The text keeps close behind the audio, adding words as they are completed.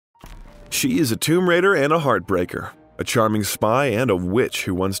She is a Tomb Raider and a heartbreaker, a charming spy and a witch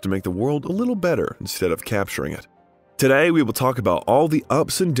who wants to make the world a little better instead of capturing it. Today we will talk about all the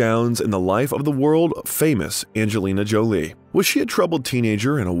ups and downs in the life of the world-famous Angelina Jolie. Was she a troubled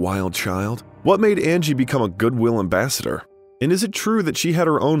teenager and a wild child? What made Angie become a goodwill ambassador? And is it true that she had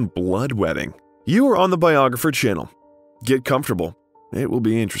her own blood wedding? You are on the Biographer channel. Get comfortable. It will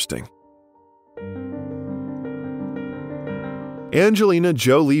be interesting. Angelina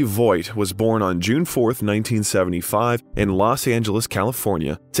Jolie Voight was born on June 4, 1975 in Los Angeles,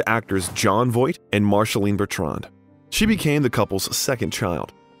 California, to actors Jon Voight and Marceline Bertrand. She became the couple's second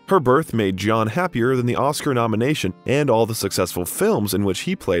child. Her birth made Jon happier than the Oscar nomination and all the successful films in which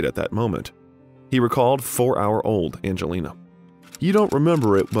he played at that moment. He recalled 4-hour-old Angelina. "You don't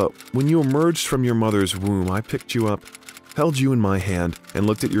remember it, but when you emerged from your mother's womb, I picked you up, held you in my hand, and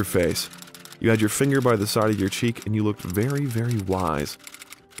looked at your face. You had your finger by the side of your cheek and you looked very, very wise,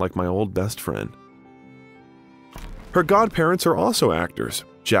 like my old best friend." Her godparents are also actors,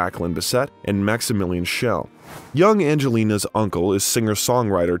 Jacqueline Bisset and Maximilian Schell. Young Angelina's uncle is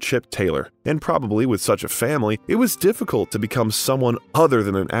singer-songwriter Chip Taylor, and probably with such a family, it was difficult to become someone other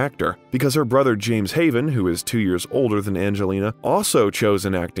than an actor, because her brother James Haven, who is 2 years older than Angelina, also chose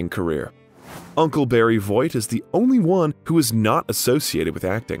an acting career. Uncle Barry Voight is the only one who is not associated with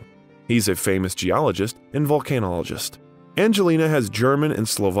acting. He's a famous geologist and volcanologist. Angelina has German and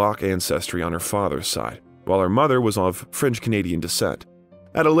Slovak ancestry on her father's side, while her mother was of French-Canadian descent.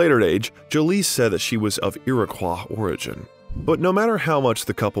 At a later age, Jolie said that she was of Iroquois origin. But no matter how much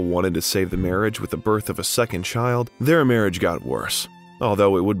the couple wanted to save the marriage with the birth of a second child, their marriage got worse.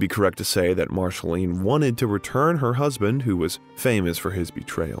 Although it would be correct to say that Marceline wanted to return her husband, who was famous for his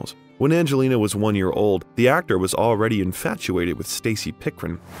betrayals. When Angelina was 1 year old, the actor was already infatuated with Stacey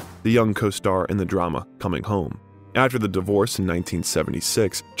Pickren, the young co-star in the drama Coming Home. After the divorce in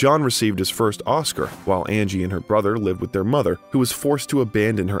 1976, Jon received his first Oscar, while Angie and her brother lived with their mother, who was forced to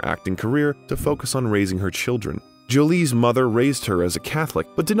abandon her acting career to focus on raising her children. Jolie's mother raised her as a Catholic,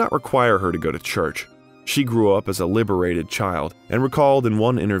 but did not require her to go to church. She grew up as a liberated child and recalled in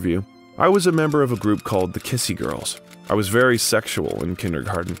one interview, "I was a member of a group called the Kissy Girls. I was very sexual in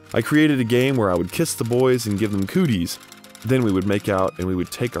kindergarten. I created a game where I would kiss the boys and give them cooties. Then we would make out and we would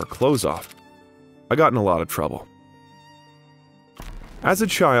take our clothes off. I got in a lot of trouble." As a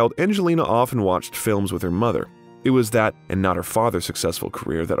child, Angelina often watched films with her mother. It was that, and not her father's successful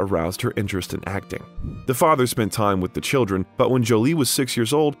career, that aroused her interest in acting. The father spent time with the children, but when Jolie was 6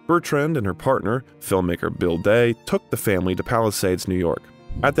 years old, Bertrand and her partner, filmmaker Bill Day, took the family to Palisades, New York.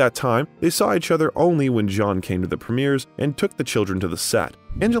 At that time, they saw each other only when Jon came to the premieres and took the children to the set.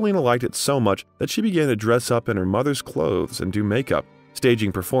 Angelina liked it so much that she began to dress up in her mother's clothes and do makeup,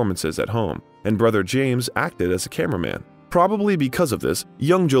 staging performances at home, and brother James acted as a cameraman. Probably because of this,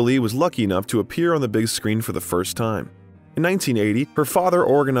 young Jolie was lucky enough to appear on the big screen for the first time. In 1980, her father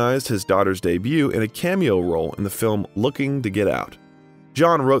organized his daughter's debut in a cameo role in the film Looking to Get Out.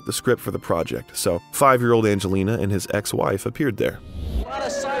 Jon wrote the script for the project, so 5-year-old Angelina and his ex-wife appeared there. A lot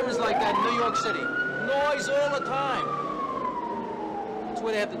of sirens like that in New York City. Noise all the time. That's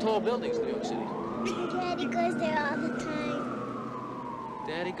why they have the tall buildings in New York City. Daddy goes there all the time.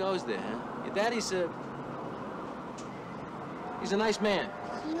 Daddy goes there, huh? Your daddy's he's a nice man.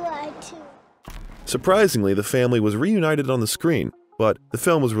 You are too. Surprisingly, the family was reunited on the screen, but the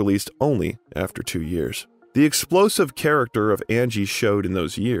film was released only after 2 years. The explosive character of Angie showed in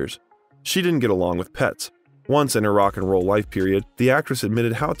those years. She didn't get along with pets. Once in her rock and roll life period, the actress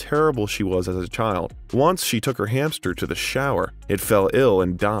admitted how terrible she was as a child. Once she took her hamster to the shower. It fell ill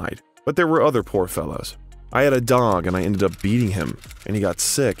and died. But there were other poor fellows. "I had a dog and I ended up beating him, and he got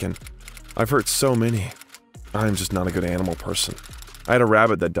sick, and I've hurt so many. I'm just not a good animal person. I had a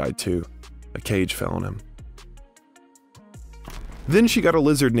rabbit that died too. A cage fell on him." Then she got a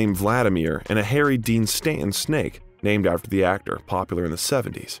lizard named Vladimir and a Harry Dean Stanton snake, named after the actor, popular in the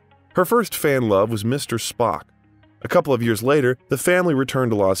 70s. Her first fan love was Mr. Spock. A couple of years later, the family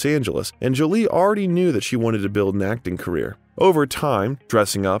returned to Los Angeles, and Jolie already knew that she wanted to build an acting career. Over time,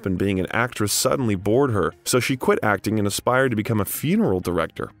 dressing up and being an actress suddenly bored her, so she quit acting and aspired to become a funeral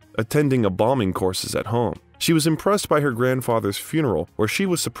director, attending embalming courses at home. She was impressed by her grandfather's funeral, where she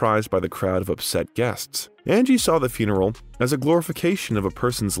was surprised by the crowd of upset guests. Angie saw the funeral as a glorification of a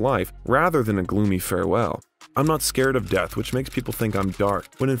person's life rather than a gloomy farewell. "I'm not scared of death, which makes people think I'm dark,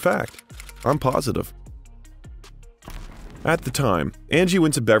 when in fact, I'm positive." At the time, Angie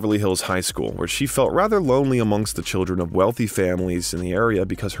went to Beverly Hills High School, where she felt rather lonely amongst the children of wealthy families in the area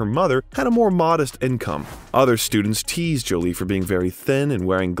because her mother had a more modest income. Other students teased Jolie for being very thin and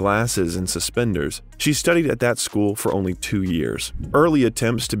wearing glasses and suspenders. She studied at that school for only 2 years. Early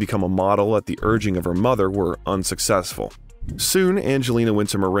attempts to become a model at the urging of her mother were unsuccessful. Soon, Angelina went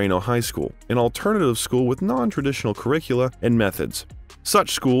to Moreno High School, an alternative school with non-traditional curricula and methods.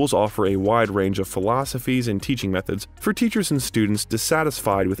 Such schools offer a wide range of philosophies and teaching methods for teachers and students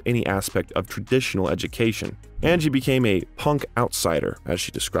dissatisfied with any aspect of traditional education. Angie became a punk outsider, as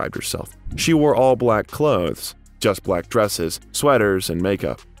she described herself. She wore all black clothes, just black dresses, sweaters, and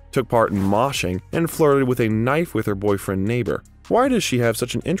makeup, took part in moshing, and flirted with a knife with her boyfriend neighbor. Why does she have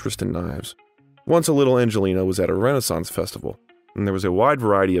such an interest in knives? Once a little Angelina was at a Renaissance festival, and there was a wide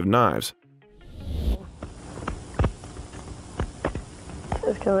variety of knives.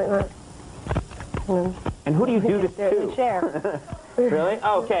 Just go like that. And who do you do this The to? chair. Really?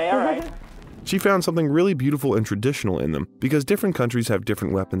 Okay, all right. She found something really beautiful and traditional in them because different countries have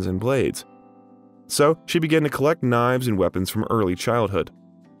different weapons and blades. So she began to collect knives and weapons from early childhood.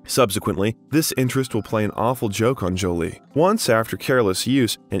 Subsequently, this interest will play an awful joke on Jolie. Once, after careless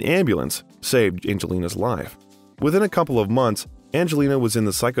use, an ambulance saved Angelina's life. Within a couple of months, Angelina was in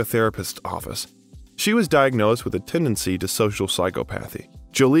the psychotherapist's office. She was diagnosed with a tendency to social psychopathy.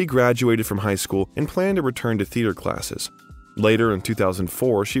 Jolie graduated from high school and planned to return to theater classes. Later in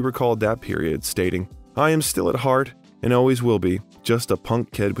 2004, she recalled that period, stating, "I am still at heart, and always will be, just a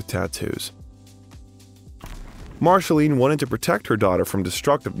punk kid with tattoos." Marceline wanted to protect her daughter from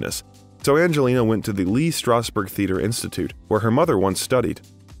destructiveness, so Angelina went to the Lee Strasberg Theater Institute, where her mother once studied.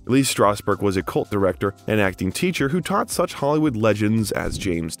 Lee Strasberg was a cult director and acting teacher who taught such Hollywood legends as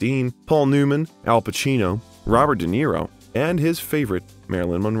James Dean, Paul Newman, Al Pacino, Robert De Niro, and his favorite,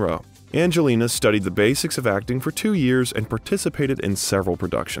 Marilyn Monroe. Angelina studied the basics of acting for 2 years and participated in several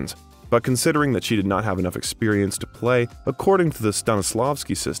productions. But considering that she did not have enough experience to play according to the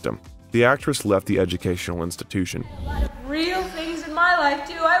Stanislavski system, the actress left the educational institution. A lot of real things in my life,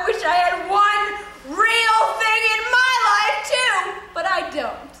 too. I wish I had one real thing in my life, too, but I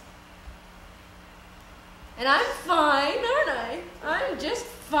don't. And I'm fine, aren't I? I'm just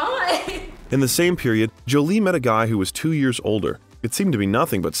fine. In the same period, Jolie met a guy who was 2 years older. It seemed to be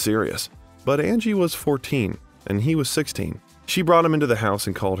nothing but serious. But Angie was 14, and he was 16. She brought him into the house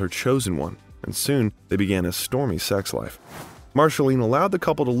and called her chosen one, and soon they began a stormy sex life. Marceline allowed the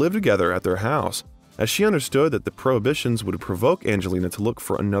couple to live together at their house, as she understood that the prohibitions would provoke Angelina to look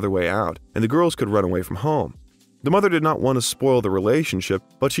for another way out, and the girls could run away from home. The mother did not want to spoil the relationship,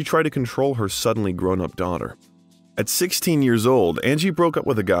 but she tried to control her suddenly grown-up daughter. At 16 years old, Angie broke up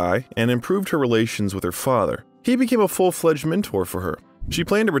with a guy and improved her relations with her father. He became a full-fledged mentor for her. She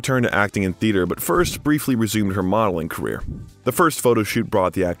planned to return to acting in theater, but first briefly resumed her modeling career. The first photo shoot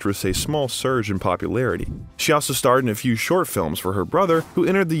brought the actress a small surge in popularity. She also starred in a few short films for her brother, who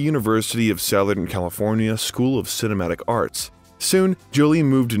entered the University of Southern California School of Cinematic Arts. Soon, Jolie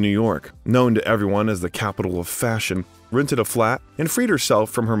moved to New York, known to everyone as the capital of fashion, rented a flat, and freed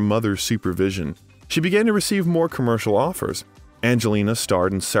herself from her mother's supervision. She began to receive more commercial offers. Angelina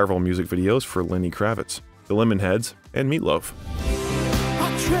starred in several music videos for Lenny Kravitz, the Lemonheads, and Meatloaf.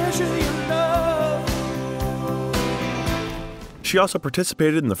 She also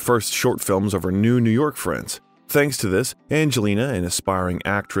participated in the first short films of her new New York friends. Thanks to this, Angelina, an aspiring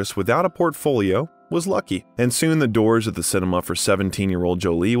actress without a portfolio, was lucky, and soon the doors of the cinema for 17-year-old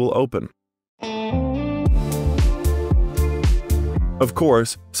Jolie will open. Of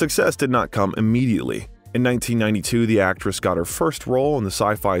course, success did not come immediately. In 1992, the actress got her first role in the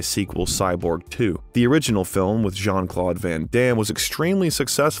sci-fi sequel Cyborg 2. The original film with Jean-Claude Van Damme was extremely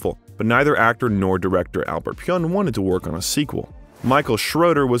successful, but neither actor nor director Albert Pyun wanted to work on a sequel. Michael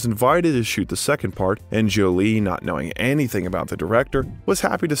Schroeder was invited to shoot the second part, and Jolie, not knowing anything about the director, was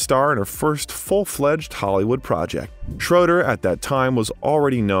happy to star in her first full-fledged Hollywood project. Schroeder, at that time, was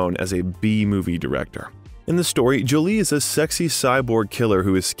already known as a B-movie director. In the story, Jolie is a sexy cyborg killer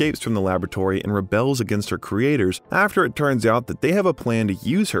who escapes from the laboratory and rebels against her creators after it turns out that they have a plan to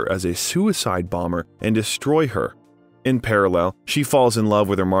use her as a suicide bomber and destroy her. In parallel, she falls in love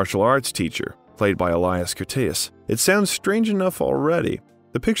with her martial arts teacher, played by Elias Koteas. It sounds strange enough already.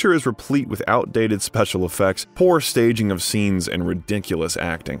 The picture is replete with outdated special effects, poor staging of scenes, and ridiculous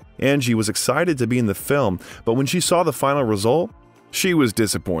acting. Angie was excited to be in the film, but when she saw the final result, she was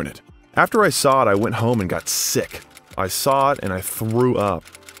disappointed. After I saw it, I went home and got sick. I saw it and I threw up.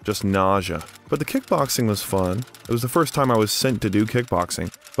 Just nausea. But the kickboxing was fun. It was the first time I was sent to do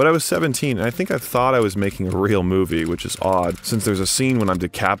kickboxing. But I was 17 and I think I thought I was making a real movie, which is odd since there's a scene when I'm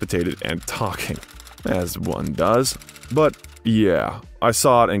decapitated and talking. As one does. But yeah, I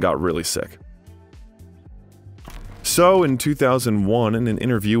saw it and got really sick. So, in 2001, in an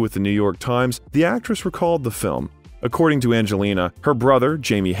interview with the New York Times, the actress recalled the film. According to Angelina, her brother,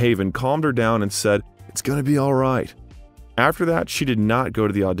 Jamie Haven, calmed her down and said, "It's gonna be alright." After that, she did not go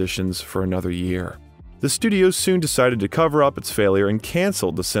to the auditions for another year. The studio soon decided to cover up its failure and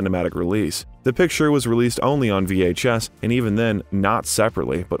canceled the cinematic release. The picture was released only on VHS, and even then, not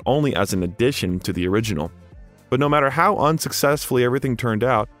separately, but only as an addition to the original. But no matter how unsuccessfully everything turned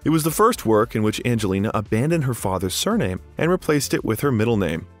out, it was the first work in which Angelina abandoned her father's surname and replaced it with her middle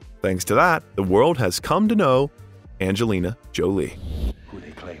name. Thanks to that, the world has come to know Angelina Jolie. Who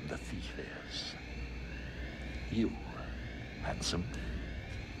they claim the thief is. You, handsome.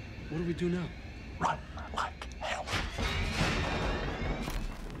 What do we do now? Run like hell.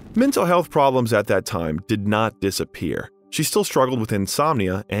 Mental health problems at that time did not disappear. She still struggled with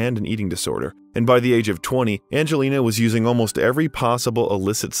insomnia and an eating disorder, and by the age of 20, Angelina was using almost every possible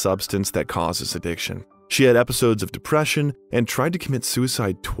illicit substance that causes addiction. She had episodes of depression and tried to commit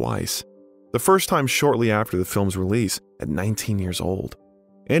suicide twice. The first time shortly after the film's release, at 19 years old.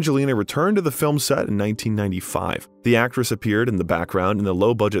 Angelina returned to the film set in 1995. The actress appeared in the background in the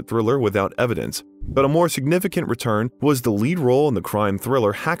low-budget thriller Without Evidence, but a more significant return was the lead role in the crime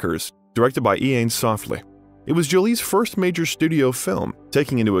thriller Hackers, directed by Ian Softly. It was Jolie's first major studio film,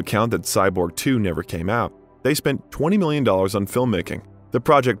 taking into account that Cyborg 2 never came out. They spent $20 million on filmmaking. The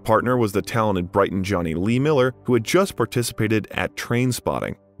project partner was the talented Brighton Johnny Lee Miller, who had just participated at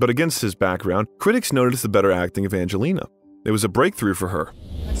Trainspotting. But against his background, critics noticed the better acting of Angelina. It was a breakthrough for her.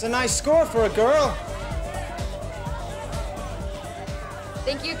 That's a nice score for a girl.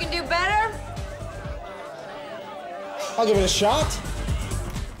 Think you can do better? I'll give it a shot.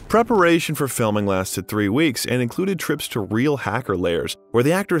 Preparation for filming lasted 3 weeks and included trips to real hacker layers, where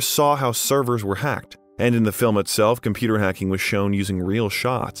the actors saw how servers were hacked. And in the film itself, computer hacking was shown using real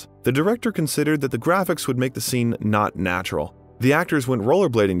shots. The director considered that the graphics would make the scene not natural. The actors went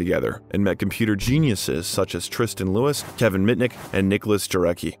rollerblading together and met computer geniuses such as Tristan Lewis, Kevin Mitnick, and Nicholas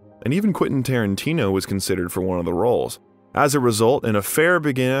Jarecki. And even Quentin Tarantino was considered for one of the roles. As a result, an affair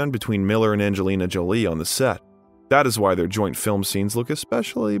began between Miller and Angelina Jolie on the set. That is why their joint film scenes look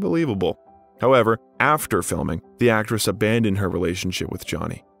especially believable. However, after filming, the actress abandoned her relationship with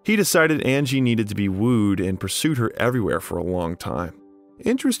Johnny. He decided Angie needed to be wooed and pursued her everywhere for a long time.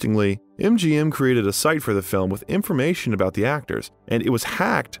 Interestingly, MGM created a site for the film with information about the actors, and it was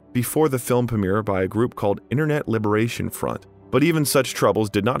hacked before the film premiere by a group called Internet Liberation Front. But even such troubles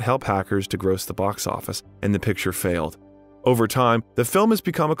did not help hackers to gross the box office, and the picture failed. Over time, the film has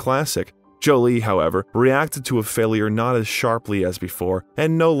become a classic. Jolie, however, reacted to a failure not as sharply as before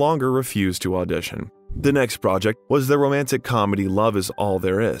and no longer refused to audition. The next project was the romantic comedy Love Is All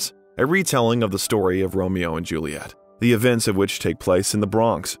There Is, a retelling of the story of Romeo and Juliet, the events of which take place in the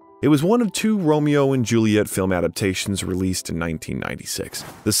Bronx. It was one of 2 Romeo and Juliet film adaptations released in 1996.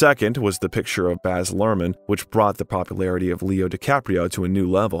 The second was The Picture of Baz Luhrmann, which brought the popularity of Leo DiCaprio to a new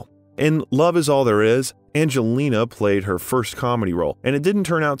level. In Love Is All There Is, Angelina played her first comedy role, and it didn't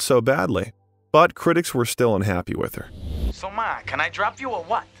turn out so badly. But critics were still unhappy with her. So, Ma, can I drop you or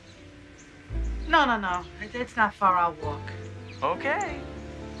what? No. It's not far. I'll walk. Okay.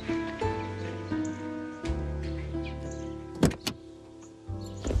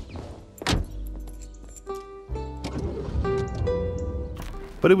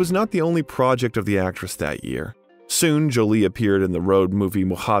 But it was not the only project of the actress that year. Soon, Jolie appeared in the road movie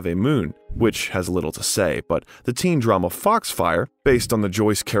Mojave Moon, which has little to say, but the teen drama Foxfire, based on the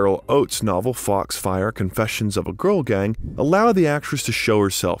Joyce Carol Oates novel Foxfire: Confessions of a Girl Gang, allowed the actress to show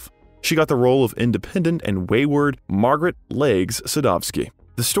herself. She got the role of independent and wayward Margaret Legs Sadowski.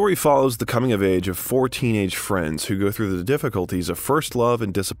 The story follows the coming of age of 4 teenage friends who go through the difficulties of first love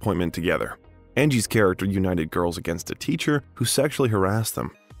and disappointment together. Angie's character united girls against a teacher who sexually harassed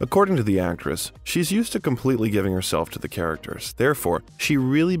them. According to the actress, she's used to completely giving herself to the characters. Therefore, she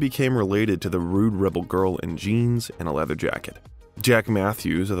really became related to the rude rebel girl in jeans and a leather jacket. Jack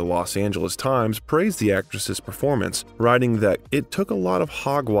Matthews of the Los Angeles Times praised the actress's performance, writing that it took a lot of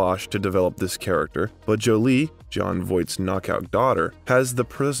hogwash to develop this character, but Jolie, Jon Voight's knockout daughter, has the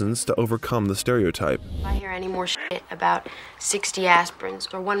presence to overcome the stereotype. If I hear any more shit about 60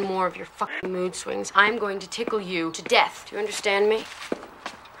 aspirins or one more of your fucking mood swings, I'm going to tickle you to death. Do you understand me?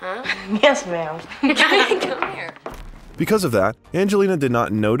 Huh? Yes, ma'am. Come here. Because of that, Angelina did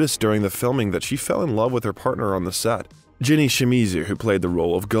not notice during the filming that she fell in love with her partner on the set, Ginny Shimizu, who played the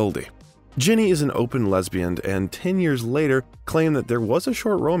role of Goldie. Ginny is an open lesbian and 10 years later claimed that there was a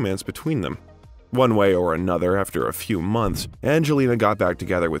short romance between them. One way or another, after a few months, Angelina got back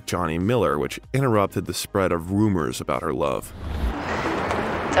together with Johnny Miller, which interrupted the spread of rumors about her love.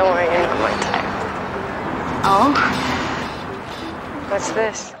 Don't worry, you're not my type. Oh? What's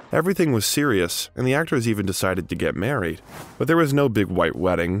this? Everything was serious, and the actors even decided to get married. But there was no big white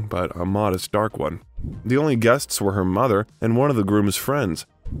wedding, but a modest dark one. The only guests were her mother and one of the groom's friends.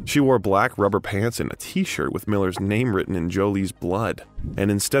 She wore black rubber pants and a t-shirt with Miller's name written in Jolie's blood. And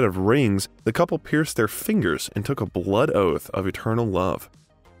instead of rings, the couple pierced their fingers and took a blood oath of eternal love.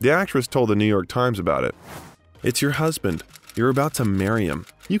 The actress told the New York Times about it. "It's your husband. You're about to marry him.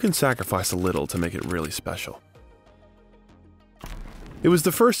 You can sacrifice a little to make it really special." It was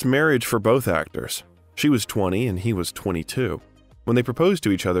the first marriage for both actors. She was 20 and he was 22. When they proposed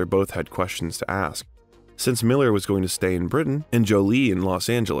to each other, both had questions to ask. Since Miller was going to stay in Britain and Jolie in Los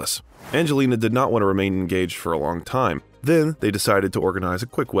Angeles, Angelina did not want to remain engaged for a long time. Then they decided to organize a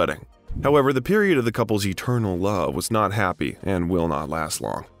quick wedding. However, the period of the couple's eternal love was not happy and will not last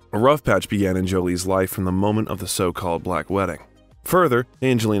long. A rough patch began in Jolie's life from the moment of the so-called Black Wedding. Further,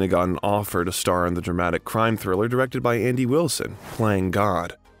 Angelina got an offer to star in the dramatic crime thriller directed by Andy Wilson, Playing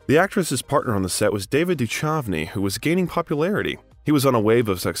God. The actress's partner on the set was David Duchovny, who was gaining popularity. He was on a wave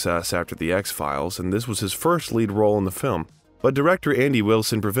of success after The X-Files, and this was his first lead role in the film. But director Andy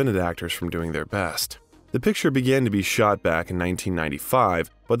Wilson prevented actors from doing their best. The picture began to be shot back in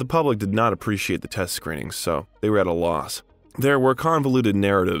 1995, but the public did not appreciate the test screenings, so they were at a loss. There were convoluted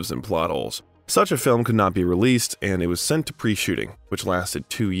narratives and plot holes. Such a film could not be released, and it was sent to pre-shooting, which lasted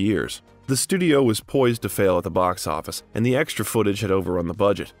 2 years. The studio was poised to fail at the box office, and the extra footage had overrun the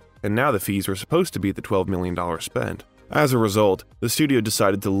budget, and now the fees were supposed to be at the $12 million spend. As a result, the studio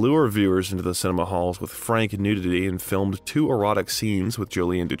decided to lure viewers into the cinema halls with frank nudity and filmed 2 erotic scenes with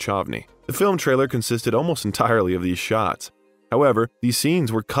Jolie and Duchovny. The film trailer consisted almost entirely of these shots. However, these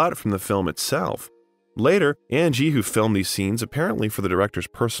scenes were cut from the film itself. Later, Angie, who filmed these scenes apparently for the director's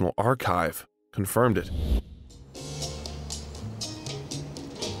personal archive, confirmed it.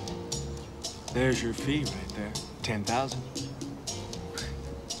 There's your fee right there, $10,000.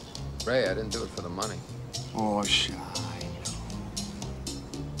 Ray, I didn't do it for the money. Oh, shy.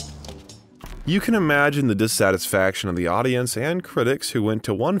 You can imagine the dissatisfaction of the audience and critics who went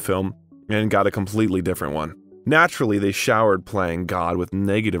to one film and got a completely different one. Naturally, they showered Playing God with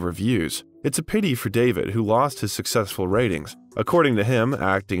negative reviews. It's a pity for David, who lost his successful ratings. According to him,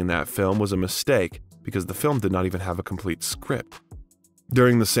 acting in that film was a mistake because the film did not even have a complete script.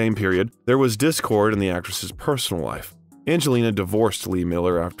 During the same period, there was discord in the actress's personal life. Angelina divorced Lee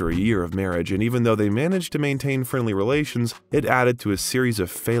Miller after a year of marriage, and even though they managed to maintain friendly relations, it added to a series of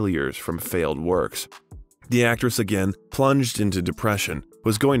failures from failed works. The actress again plunged into depression,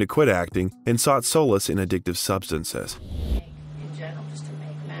 was going to quit acting, and sought solace in addictive substances. In general, just to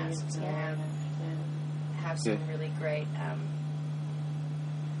make masks and have some really great,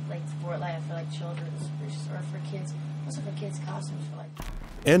 like children's or for kids, also for kids' costumes for like.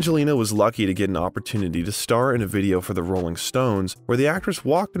 Angelina was lucky to get an opportunity to star in a video for the Rolling Stones, where the actress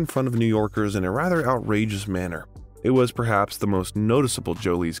walked in front of New Yorkers in a rather outrageous manner. It was perhaps the most noticeable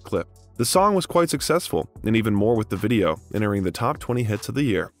Jolie's clip. The song was quite successful, and even more with the video, entering the top 20 hits of the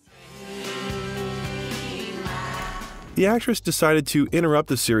year. The actress decided to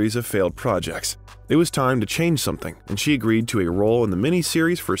interrupt a series of failed projects. It was time to change something, and she agreed to a role in the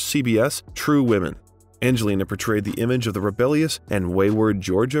miniseries for CBS, True Women. Angelina portrayed the image of the rebellious and wayward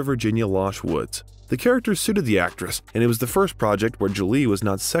Georgia Virginia Losh Woods. The character suited the actress, and it was the first project where Jolie was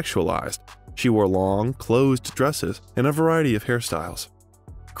not sexualized. She wore long, closed dresses and a variety of hairstyles.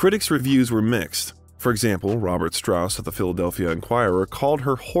 Critics' reviews were mixed. For example, Robert Strauss of the Philadelphia Inquirer called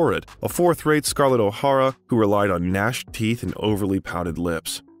her horrid, a fourth-rate Scarlett O'Hara who relied on gnashed teeth and overly pouted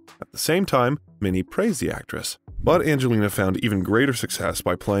lips. At the same time, many praised the actress. But Angelina found even greater success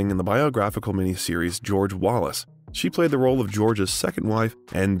by playing in the biographical miniseries George Wallace. She played the role of George's second wife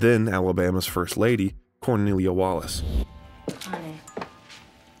and then Alabama's First Lady, Cornelia Wallace. Honey,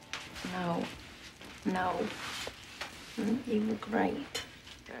 no. You were great.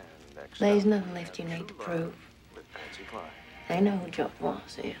 There's nothing left you need to prove. They know who George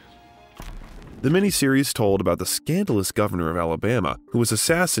Wallace is. The miniseries told about the scandalous governor of Alabama who was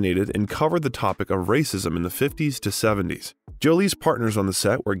assassinated and covered the topic of racism in the 50s to 70s. Jolie's partners on the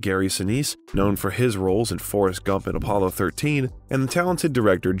set were Gary Sinise, known for his roles in Forrest Gump and Apollo 13, and the talented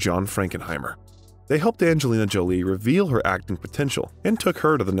director John Frankenheimer. They helped Angelina Jolie reveal her acting potential and took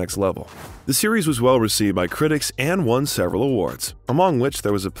her to the next level. The series was well received by critics and won several awards, among which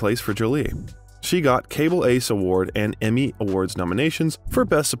there was a place for Jolie. She got Cable Ace Award and Emmy Awards nominations for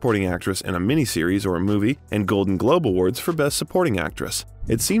Best Supporting Actress in a Miniseries or a Movie, and Golden Globe Awards for Best Supporting Actress.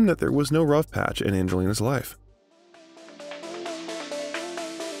 It seemed that there was no rough patch in Angelina's life.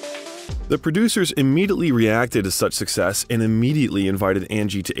 The producers immediately reacted to such success and immediately invited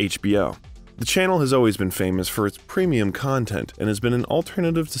Angie to HBO. The channel has always been famous for its premium content and has been an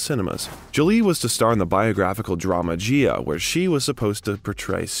alternative to cinemas. Jolie was to star in the biographical drama Gia, where she was supposed to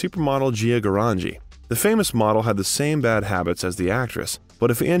portray supermodel Gia Garangi. The famous model had the same bad habits as the actress, but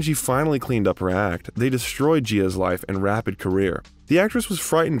if Angie finally cleaned up her act, they destroyed Gia's life and rapid career. The actress was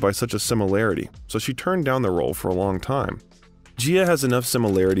frightened by such a similarity, so she turned down the role for a long time. Gia has enough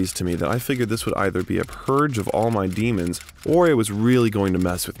similarities to me that I figured this would either be a purge of all my demons, or it was really going to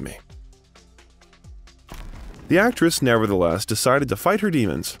mess with me. The actress, nevertheless, decided to fight her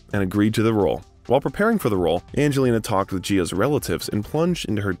demons and agreed to the role. While preparing for the role, Angelina talked with Gia's relatives and plunged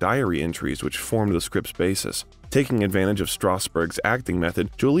into her diary entries, which formed the script's basis. Taking advantage of Strasberg's acting method,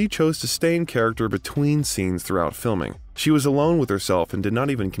 Jolie chose to stay in character between scenes throughout filming. She was alone with herself and did not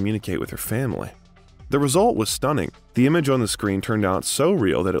even communicate with her family. The result was stunning. The image on the screen turned out so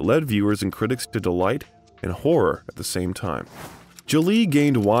real that it led viewers and critics to delight and horror at the same time. Jolie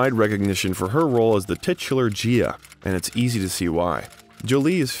gained wide recognition for her role as the titular Gia, and it's easy to see why.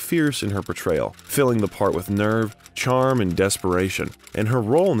 Jolie is fierce in her portrayal, filling the part with nerve, charm, and desperation, and her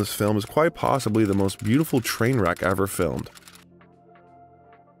role in this film is quite possibly the most beautiful train wreck ever filmed.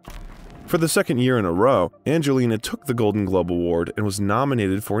 For the second year in a row, Angelina took the Golden Globe Award and was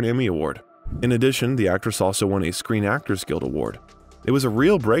nominated for an Emmy Award. In addition, the actress also won a Screen Actors Guild Award. It was a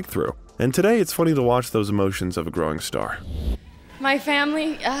real breakthrough, and today it's funny to watch those emotions of a growing star. My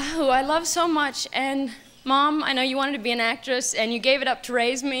family, who I love so much, and Mom, I know you wanted to be an actress, and you gave it up to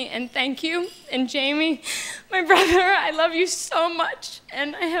raise me, and thank you. And Jamie, my brother, I love you so much,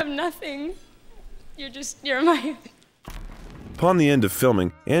 and I have nothing. You're my... Upon the end of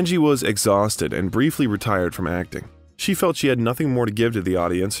filming, Angie was exhausted and briefly retired from acting. She felt she had nothing more to give to the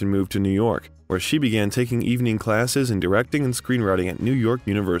audience and moved to New York, where she began taking evening classes in directing and screenwriting at New York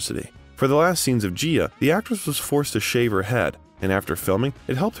University. For the last scenes of Gia, the actress was forced to shave her head, and after filming,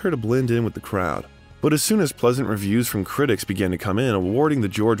 it helped her to blend in with the crowd. But as soon as pleasant reviews from critics began to come in awarding the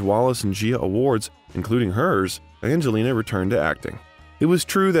George Wallace and Gia Awards, including hers, Angelina returned to acting. It was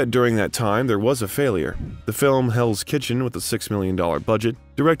true that during that time there was a failure. The film Hell's Kitchen, with a $6 million budget,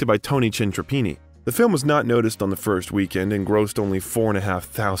 directed by Tony Centropini. The film was not noticed on the first weekend and grossed only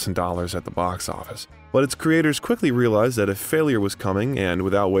 $4,500 at the box office. But its creators quickly realized that a failure was coming and,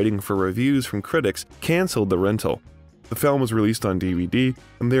 without waiting for reviews from critics, canceled the rental. The film was released on DVD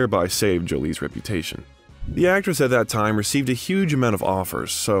and thereby saved Jolie's reputation. The actress at that time received a huge amount of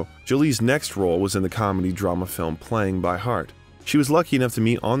offers, so Jolie's next role was in the comedy drama film Playing by Heart. She was lucky enough to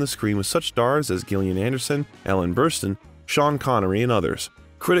meet on the screen with such stars as Gillian Anderson, Ellen Burstyn, Sean Connery, and others.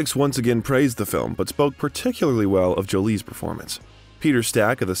 Critics once again praised the film, but spoke particularly well of Jolie's performance. Peter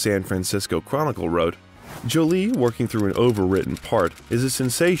Stack of the San Francisco Chronicle wrote, "Jolie, working through an overwritten part, is a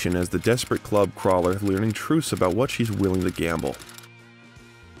sensation as the desperate club crawler learning truths about what she's willing to gamble."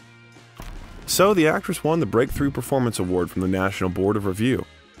 So the actress won the Breakthrough Performance Award from the National Board of Review.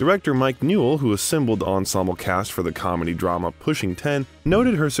 Director Mike Newell, who assembled the ensemble cast for the comedy drama Pushing 10,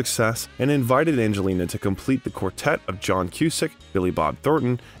 noted her success and invited Angelina to complete the quartet of John Cusack, Billy Bob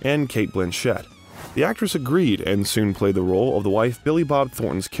Thornton, and Cate Blanchett. The actress agreed and soon played the role of the wife Billy Bob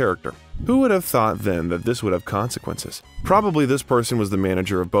Thornton's character. Who would have thought then that this would have consequences? Probably this person was the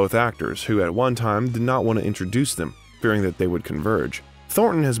manager of both actors, who at one time did not want to introduce them, fearing that they would converge.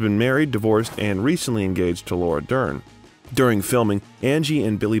 Thornton has been married, divorced, and recently engaged to Laura Dern. During filming, Angie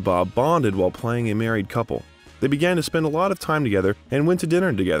and Billy Bob bonded while playing a married couple. They began to spend a lot of time together and went to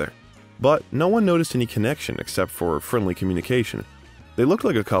dinner together. But no one noticed any connection except for friendly communication. They looked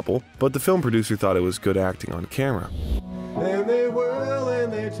like a couple, but the film producer thought it was good acting on camera. And they whirl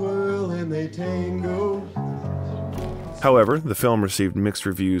and they twirl and they tango. However, the film received mixed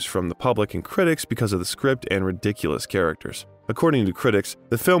reviews from the public and critics because of the script and ridiculous characters. According to critics,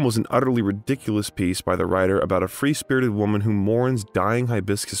 the film was an utterly ridiculous piece by the writer about a free-spirited woman who mourns dying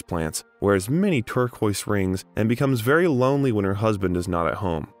hibiscus plants, wears many turquoise rings, and becomes very lonely when her husband is not at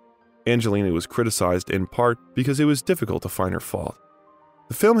home. Angelina was criticized in part because it was difficult to find her fault.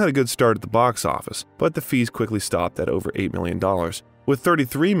 The film had a good start at the box office, but the fees quickly stopped at over $8 million. With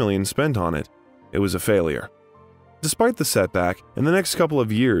 $33 million spent on it, it was a failure. Despite the setback, in the next couple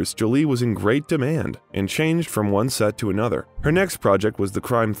of years, Jolie was in great demand and changed from one set to another. Her next project was the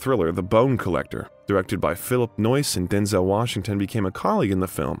crime thriller The Bone Collector. Directed by Philip Noyce and Denzel Washington became a colleague in the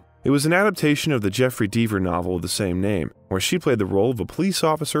film. It was an adaptation of the Jeffrey Deaver novel of the same name, where she played the role of a police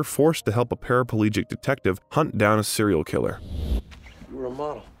officer forced to help a paraplegic detective hunt down a serial killer. You were a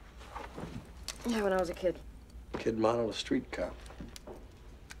model. Yeah, when I was a kid. Kid model, a street cop.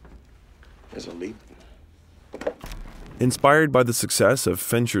 There's a leap. Inspired by the success of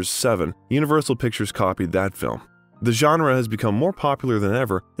Fincher's Seven, Universal Pictures copied that film. The genre has become more popular than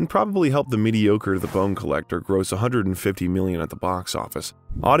ever and probably helped the mediocre to the Bone Collector gross $150 million at the box office.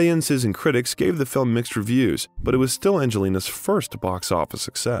 Audiences and critics gave the film mixed reviews, but it was still Angelina's first box office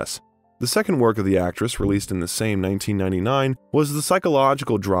success. The second work of the actress, released in the same 1999, was the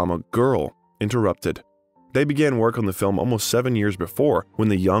psychological drama Girl, Interrupted. They began work on the film almost 7 years before, when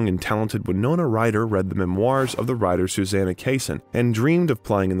the young and talented Winona Ryder read the memoirs of the writer Susanna Kaysen and dreamed of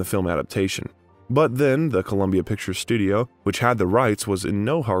playing in the film adaptation. But then, the Columbia Pictures studio, which had the rights, was in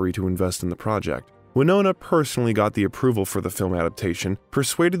no hurry to invest in the project. Winona personally got the approval for the film adaptation,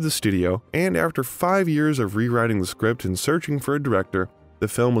 persuaded the studio, and after 5 years of rewriting the script and searching for a director, the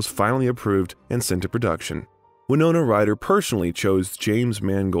film was finally approved and sent to production. Winona Ryder personally chose James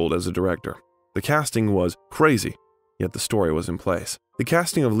Mangold as a director. The casting was crazy, yet the story was in place. The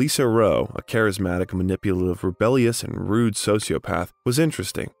casting of Lisa Rowe, a charismatic, manipulative, rebellious, and rude sociopath, was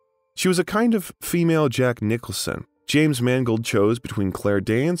interesting. She was a kind of female Jack Nicholson. James Mangold chose between Claire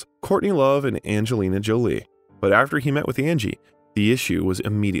Danes, Courtney Love, and Angelina Jolie. But after he met with Angie, the issue was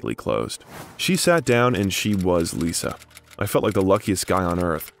immediately closed. She sat down and she was Lisa. I felt like the luckiest guy on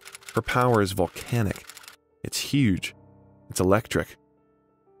earth. Her power is volcanic. It's huge. It's electric.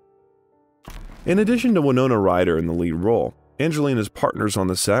 In addition to Winona Ryder in the lead role, Angelina's partners on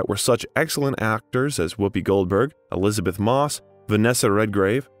the set were such excellent actors as Whoopi Goldberg, Elizabeth Moss, Vanessa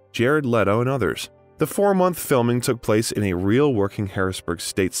Redgrave, Jared Leto, and others. The 4-month filming took place in a real working Harrisburg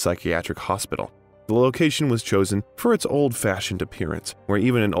State Psychiatric Hospital. The location was chosen for its old-fashioned appearance, where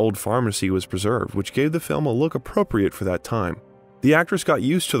even an old pharmacy was preserved, which gave the film a look appropriate for that time. The actress got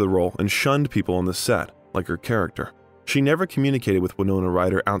used to the role and shunned people on the set, like her character. She never communicated with Winona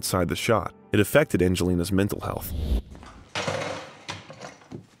Ryder outside the shot. It affected Angelina's mental health.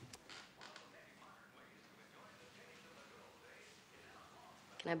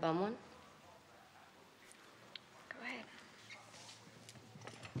 Can I bum one? Go ahead.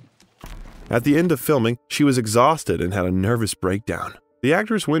 At the end of filming, she was exhausted and had a nervous breakdown. The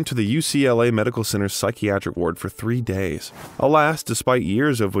actress went to the UCLA Medical Center's psychiatric ward for 3 days. Alas, despite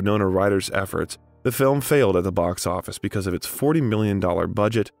years of Winona Ryder's efforts, the film failed at the box office because of its $40 million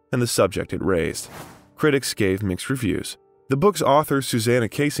budget and the subject it raised. Critics gave mixed reviews. The book's author, Susanna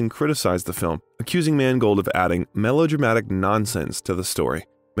Kaysen, criticized the film, accusing Mangold of adding melodramatic nonsense to the story,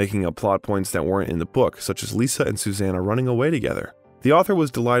 making up plot points that weren't in the book, such as Lisa and Susanna running away together. The author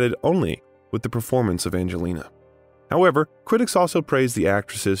was delighted only with the performance of Angelina. However, critics also praised the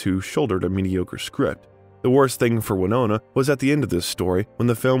actresses who shouldered a mediocre script. The worst thing for Winona was at the end of this story when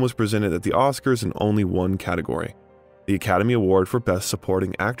the film was presented at the Oscars in only one category, the Academy Award for Best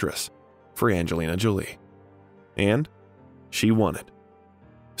Supporting Actress, for Angelina Jolie. And she won it.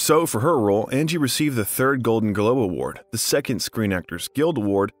 So for her role, Angie received the 3rd Golden Globe Award, the 2nd Screen Actors Guild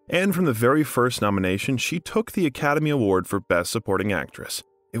Award, and from the very first nomination, she took the Academy Award for Best Supporting Actress.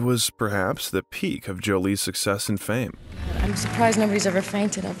 It was perhaps the peak of Jolie's success and fame. I'm surprised nobody's ever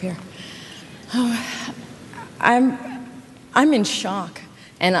fainted up here. Oh, I'm in shock,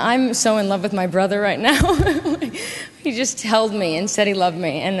 and I'm so in love with my brother right now. He just held me and said he loved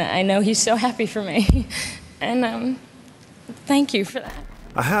me, and I know he's so happy for me. And thank you for that.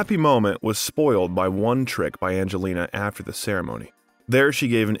 A happy moment was spoiled by one trick by Angelina after the ceremony. There she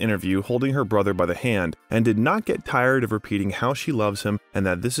gave an interview holding her brother by the hand and did not get tired of repeating how she loves him and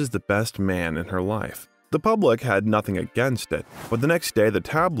that this is the best man in her life. The public had nothing against it, but the next day the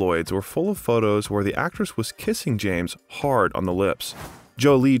tabloids were full of photos where the actress was kissing James hard on the lips.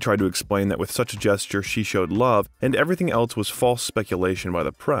 Jolie tried to explain that with such a gesture she showed love and everything else was false speculation by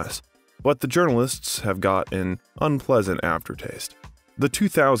the press, but the journalists have got an unpleasant aftertaste. The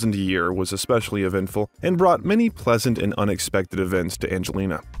 2000 year was especially eventful and brought many pleasant and unexpected events to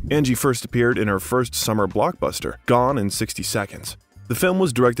Angelina. Angie first appeared in her first summer blockbuster, Gone in 60 Seconds. The film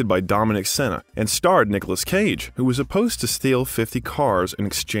was directed by Dominic Sena and starred Nicolas Cage, who was supposed to steal 50 cars in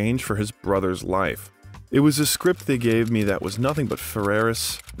exchange for his brother's life. It was a script they gave me that was nothing but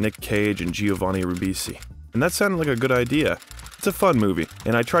Ferreris, Nick Cage, and Giovanni Ribisi. And that sounded like a good idea. It's a fun movie,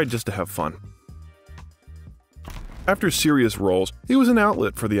 and I tried just to have fun. After serious roles, it was an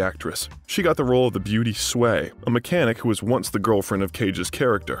outlet for the actress. She got the role of the beauty Sway, a mechanic who was once the girlfriend of Cage's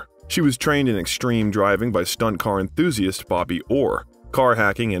character. She was trained in extreme driving by stunt car enthusiast Bobby Orr. Car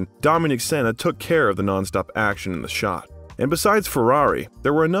hacking and Dominic Sena took care of the non-stop action in the shot. And besides Ferrari,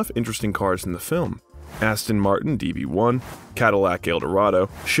 there were enough interesting cars in the film. Aston Martin DB1, Cadillac Eldorado,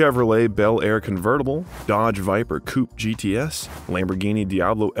 Chevrolet Bel Air Convertible, Dodge Viper Coupe GTS, Lamborghini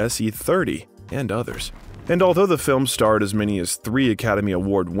Diablo SE30, and others. And although the film starred as many as 3 Academy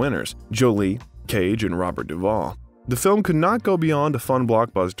Award winners, Jolie, Cage, and Robert Duvall, the film could not go beyond a fun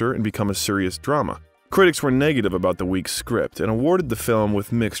blockbuster and become a serious drama. Critics were negative about the weak script and awarded the film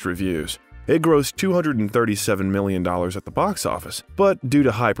with mixed reviews. It grossed $237 million at the box office, but due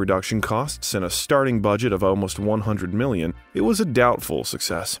to high production costs and a starting budget of almost $100 million, it was a doubtful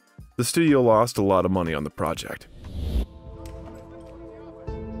success. The studio lost a lot of money on the project.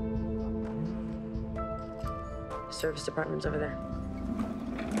 Service department's over there.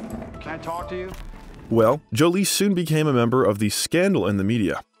 Can I talk to you? Well, Jolie soon became a member of the scandal in the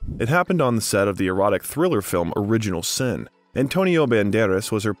media. It happened on the set of the erotic thriller film Original Sin. Antonio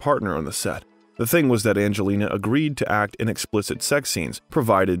Banderas was her partner on the set. The thing was that Angelina agreed to act in explicit sex scenes,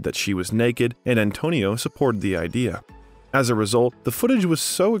 provided that she was naked, and Antonio supported the idea. As a result, the footage was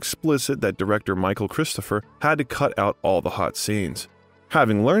so explicit that director Michael Christopher had to cut out all the hot scenes.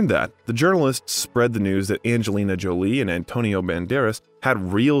 Having learned that, the journalists spread the news that Angelina Jolie and Antonio Banderas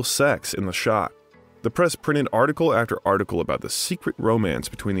had real sex in the shot. The press printed article after article about the secret romance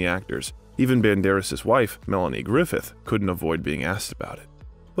between the actors. Even Banderas' wife, Melanie Griffith, couldn't avoid being asked about it.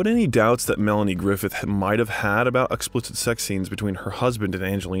 But any doubts that Melanie Griffith might have had about explicit sex scenes between her husband and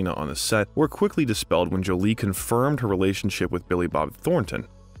Angelina on the set were quickly dispelled when Jolie confirmed her relationship with Billy Bob Thornton,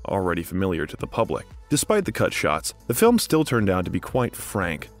 already familiar to the public. Despite the cut shots, the film still turned out to be quite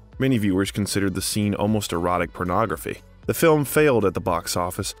frank. Many viewers considered the scene almost erotic pornography. The film failed at the box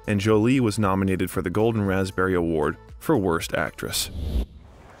office, and Jolie was nominated for the Golden Raspberry Award for Worst Actress.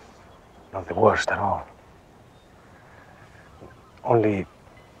 Not the worst at all. Only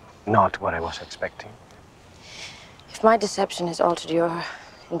not what I was expecting. If my deception has altered your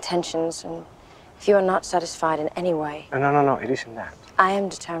intentions, and if you are not satisfied in any way... No, it isn't that. I am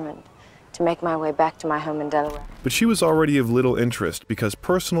determined to make my way back to my home in Delaware. But she was already of little interest because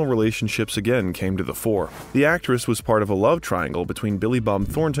personal relationships again came to the fore. The actress was part of a love triangle between Billy Bob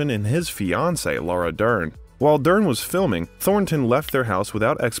Thornton and his fiancée, Laura Dern. While Dern was filming, Thornton left their house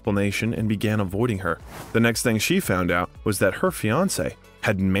without explanation and began avoiding her. The next thing she found out was that her fiancé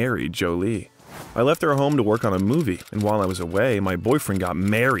had married Jolie. I left their home to work on a movie, and while I was away, my boyfriend got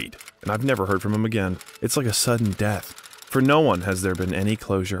married, and I've never heard from him again. It's like a sudden death. For no one has there been any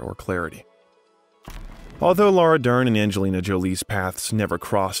closure or clarity. Although Laura Dern and Angelina Jolie's paths never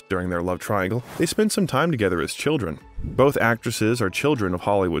crossed during their love triangle, they spent some time together as children. Both actresses are children of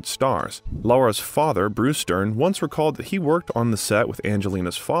Hollywood stars. Laura's father, Bruce Dern, once recalled that he worked on the set with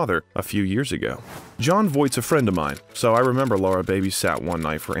Angelina's father a few years ago. Jon Voight's a friend of mine, so I remember Laura babysat one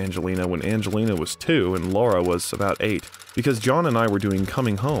night for Angelina when Angelina was 2 and Laura was about 8, because John and I were doing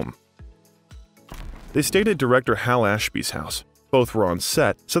Coming Home. They stayed at director Hal Ashby's house. Both were on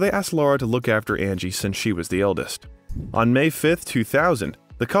set, so they asked Laura to look after Angie since she was the eldest. On May 5, 2000,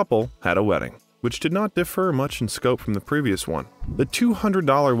 the couple had a wedding, which did not differ much in scope from the previous one. The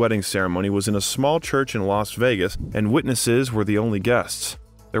 $200 wedding ceremony was in a small church in Las Vegas, and witnesses were the only guests.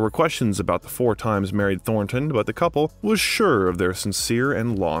 There were questions about the 4 times married Thornton, but the couple was sure of their sincere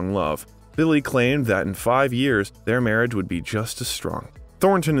and long love. Billy claimed that in 5 years, their marriage would be just as strong.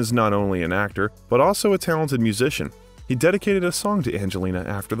 Thornton is not only an actor, but also a talented musician. He dedicated a song to Angelina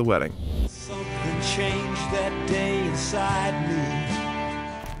after the wedding. Something changed that day inside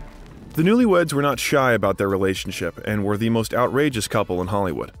me. The newlyweds were not shy about their relationship and were the most outrageous couple in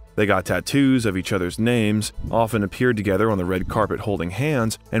Hollywood. They got tattoos of each other's names, often appeared together on the red carpet holding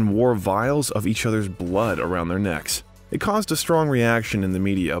hands, and wore vials of each other's blood around their necks. It caused a strong reaction in the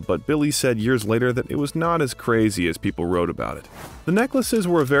media, but Billy said years later that it was not as crazy as people wrote about it. The necklaces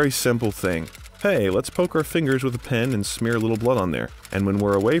were a very simple thing. Hey, let's poke our fingers with a pen and smear a little blood on there, and when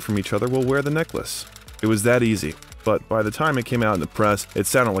we're away from each other, we'll wear the necklace. It was that easy, but by the time it came out in the press, it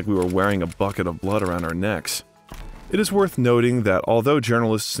sounded like we were wearing a bucket of blood around our necks. It is worth noting that although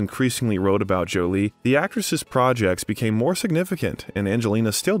journalists increasingly wrote about Jolie, the actress's projects became more significant, and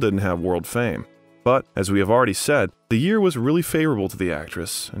Angelina still didn't have world fame. But, as we have already said, the year was really favorable to the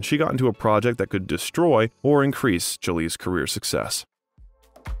actress, and she got into a project that could destroy or increase Jolie's career success.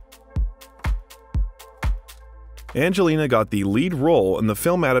 Angelina got the lead role in the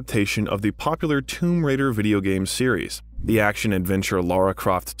film adaptation of the popular Tomb Raider video game series, the action-adventure Lara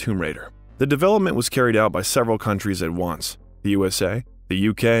Croft Tomb Raider. The development was carried out by several countries at once: the USA, the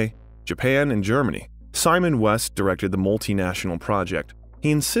UK, Japan, and Germany. Simon West directed the multinational project. He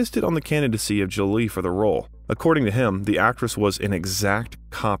insisted on the candidacy of Jolie for the role. According to him, the actress was an exact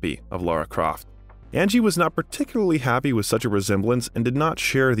copy of Lara Croft. Angie was not particularly happy with such a resemblance and did not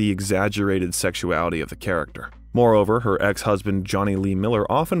share the exaggerated sexuality of the character. Moreover, her ex-husband Johnny Lee Miller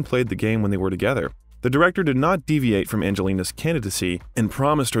often played the game when they were together. The director did not deviate from Angelina's candidacy and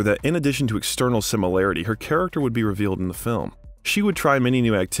promised her that in addition to external similarity, her character would be revealed in the film. She would try many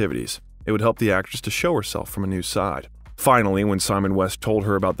new activities. It would help the actress to show herself from a new side. Finally, when Simon West told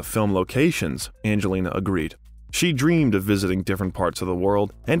her about the film locations, Angelina agreed. She dreamed of visiting different parts of the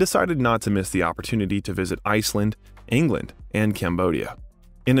world and decided not to miss the opportunity to visit Iceland, England, and Cambodia.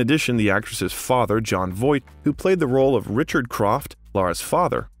 In addition, the actress's father, Jon Voight, who played the role of Richard Croft, Lara's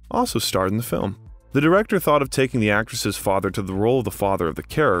father, also starred in the film. The director thought of taking the actress's father to the role of the father of the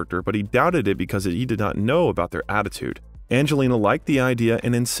character, but he doubted it because he did not know about their attitude. Angelina liked the idea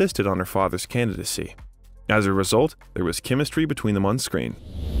and insisted on her father's candidacy. As a result, there was chemistry between them on screen.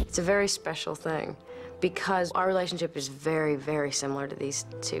 It's a very special thing because our relationship is very, very similar to these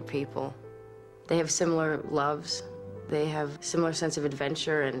two people. They have similar loves. They have similar sense of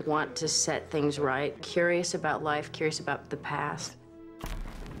adventure and want to set things right. Curious about life, curious about the past.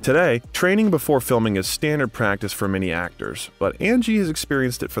 Today, training before filming is standard practice for many actors, but Angie has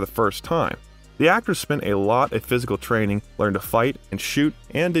experienced it for the first time. The actress spent a lot of physical training, learned to fight and shoot,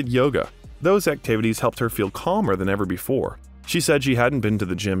 and did yoga. Those activities helped her feel calmer than ever before. She said she hadn't been to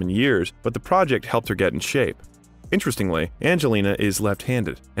the gym in years, but the project helped her get in shape. Interestingly, Angelina is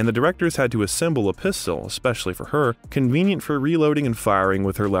left-handed, and the directors had to assemble a pistol, especially for her, convenient for reloading and firing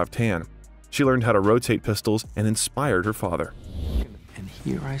with her left hand. She learned how to rotate pistols and inspired her father. And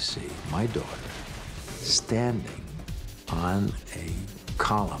here I see my daughter standing on a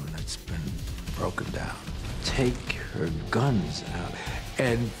column that's been broken down. Take her guns out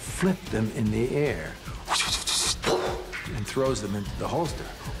and flip them in the air and throws them into the holster.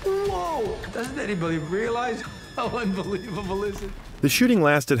 Whoa! Doesn't anybody realize how unbelievable is it? The shooting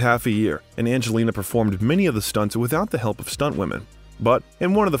lasted half a year, and Angelina performed many of the stunts without the help of stuntwomen. But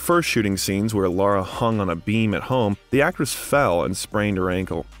in one of the first shooting scenes where Lara hung on a beam at home, the actress fell and sprained her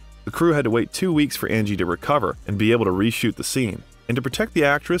ankle. The crew had to wait 2 weeks for Angie to recover and be able to reshoot the scene. And to protect the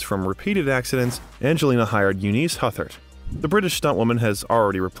actress from repeated accidents, Angelina hired Eunice Huthert. The British stuntwoman has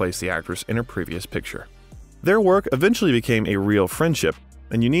already replaced the actress in her previous picture. Their work eventually became a real friendship,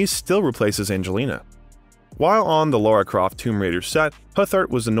 and Eunice still replaces Angelina. While on the Lara Croft Tomb Raider set, Huthert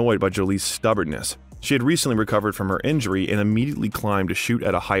was annoyed by Jolie's stubbornness. She had recently recovered from her injury and immediately climbed to shoot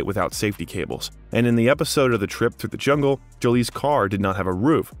at a height without safety cables. And in the episode of the trip through the jungle, Jolie's car did not have a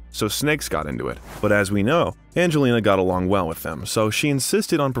roof, so snakes got into it. But as we know, Angelina got along well with them, so she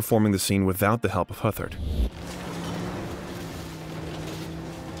insisted on performing the scene without the help of Huthert.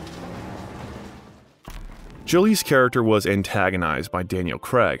 Jolie's character was antagonized by Daniel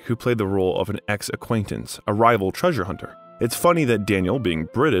Craig, who played the role of an ex-acquaintance, a rival treasure hunter. It's funny that Daniel, being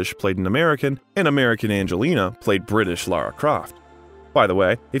British, played an American, and American Angelina played British Lara Croft. By the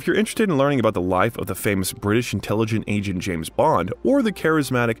way, if you're interested in learning about the life of the famous British intelligence agent James Bond or the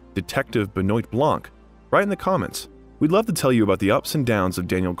charismatic detective Benoit Blanc, write in the comments. We'd love to tell you about the ups and downs of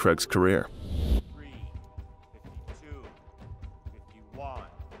Daniel Craig's career. 3, 52, 51,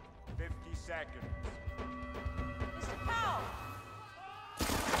 50 seconds. Mr. Powell!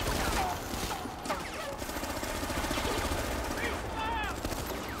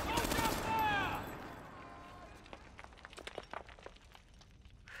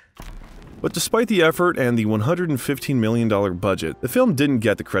 But despite the effort and the $115 million budget, the film didn't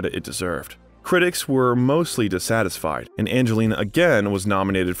get the credit it deserved. Critics were mostly dissatisfied, and Angelina again was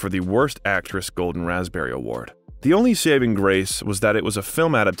nominated for the Worst Actress Golden Raspberry Award. The only saving grace was that it was a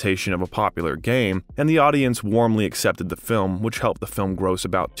film adaptation of a popular game, and the audience warmly accepted the film, which helped the film gross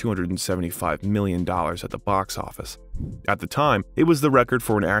about $275 million at the box office. At the time, it was the record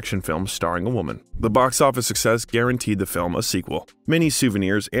for an action film starring a woman. The box office success guaranteed the film a sequel. Many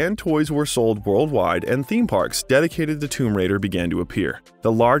souvenirs and toys were sold worldwide, and theme parks dedicated to Tomb Raider began to appear.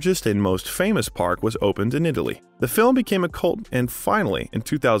 The largest and most famous park was opened in Italy. The film became a cult and finally, in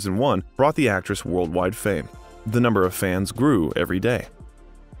 2001, brought the actress worldwide fame. The number of fans grew every day.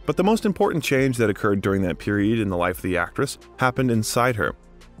 But the most important change that occurred during that period in the life of the actress happened inside her.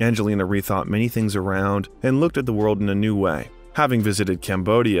 Angelina rethought many things around and looked at the world in a new way. Having visited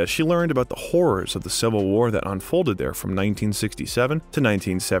Cambodia, she learned about the horrors of the Civil War that unfolded there from 1967 to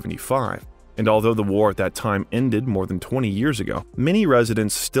 1975. And although the war at that time ended more than 20 years ago, many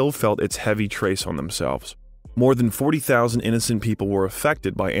residents still felt its heavy trace on themselves. More than 40,000 innocent people were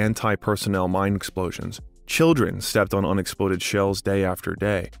affected by anti-personnel mine explosions. Children stepped on unexploded shells day after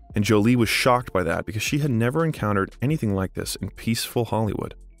day, and Jolie was shocked by that because she had never encountered anything like this in peaceful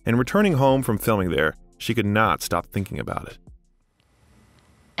Hollywood. And returning home from filming there, she could not stop thinking about it.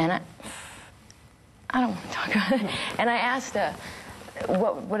 And I don't want to talk about it. And I asked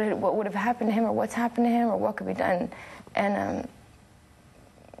what would have happened to him, or what's happened to him, or what could be done, and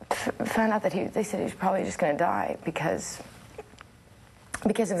found out that they said he was probably just going to die because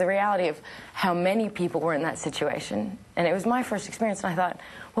of the reality of how many people were in that situation. And it was my first experience, and I thought,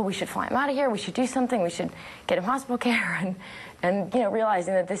 well, we should fly him out of here, we should do something, we should get him hospital care, and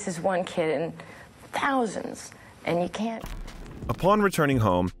realizing that this is one kid in thousands, and you can't. Upon returning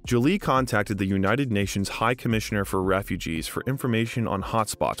home, Jolie contacted the United Nations High Commissioner for Refugees for information on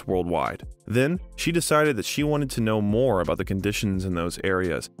hotspots worldwide. Then, she decided that she wanted to know more about the conditions in those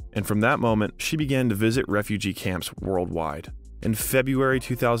areas, and from that moment, she began to visit refugee camps worldwide. In February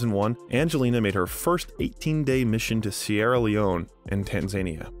 2001, Angelina made her first 18-day mission to Sierra Leone and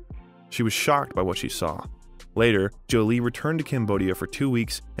Tanzania. She was shocked by what she saw. Later, Jolie returned to Cambodia for 2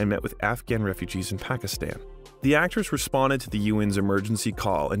 weeks and met with Afghan refugees in Pakistan. The actress responded to the UN's emergency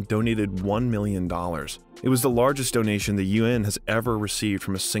call and donated $1 million. It was the largest donation the UN has ever received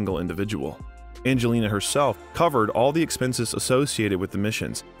from a single individual. Angelina herself covered all the expenses associated with the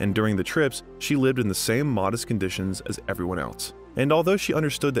missions, and during the trips, she lived in the same modest conditions as everyone else. And although she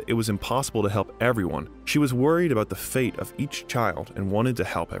understood that it was impossible to help everyone, she was worried about the fate of each child and wanted to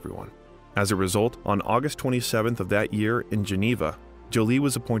help everyone. As a result, on August 27th of that year in Geneva, Jolie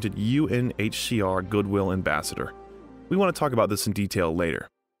was appointed UNHCR Goodwill Ambassador. We want to talk about this in detail later.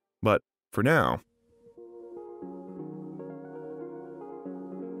 But for now,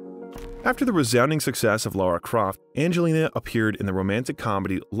 after the resounding success of Lara Croft, Angelina appeared in the romantic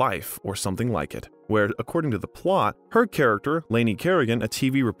comedy Life or Something Like It, where, according to the plot, her character, Lainey Kerrigan, a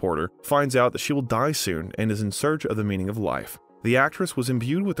TV reporter, finds out that she will die soon and is in search of the meaning of life. The actress was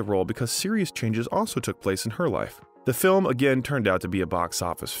imbued with the role because serious changes also took place in her life. The film again turned out to be a box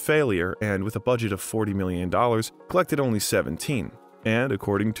office failure, and with a budget of $40 million, collected only 17. And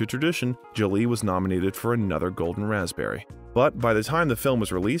according to tradition, Jolie was nominated for another Golden Raspberry. But by the time the film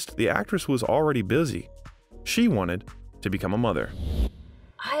was released, the actress was already busy. She wanted to become a mother.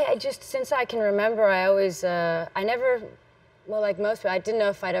 I just, since I can remember, I always, I never, well, like most people, I didn't know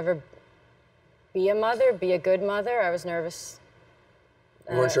if I'd ever be a mother, be a good mother. I was nervous.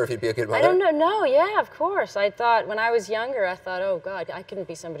 You weren't sure if you'd be a good mother? I don't know. No, yeah, of course. I thought, when I was younger, I thought, oh, God, I couldn't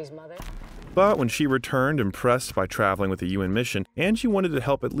be somebody's mother. But when she returned impressed by traveling with the UN mission, Angie wanted to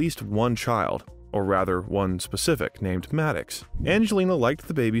help at least one child, or rather one specific, named Maddox. Angelina liked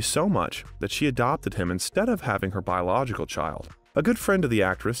the baby so much that she adopted him instead of having her biological child. A good friend of the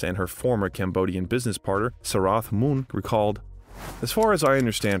actress and her former Cambodian business partner, Sarath Moon, recalled, "As far as I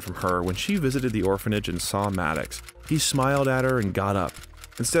understand from her, when she visited the orphanage and saw Maddox, he smiled at her and got up.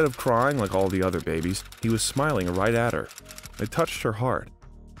 Instead of crying like all the other babies, he was smiling right at her. It touched her heart.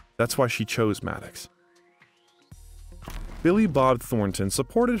 That's why she chose Maddox." Billy Bob Thornton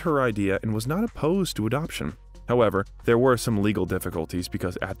supported her idea and was not opposed to adoption. However, there were some legal difficulties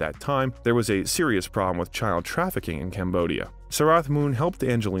because at that time, there was a serious problem with child trafficking in Cambodia. Sarath Moon helped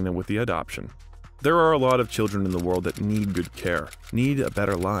Angelina with the adoption. There are a lot of children in the world that need good care, need a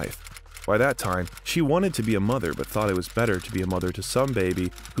better life. By that time, she wanted to be a mother but thought it was better to be a mother to some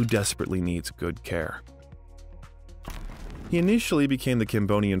baby who desperately needs good care. He initially became the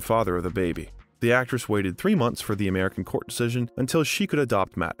Cambodian father of the baby. The actress waited 3 months for the American court decision until she could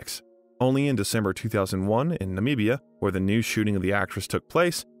adopt Maddox. Only in December 2001 in Namibia, where the new shooting of the actress took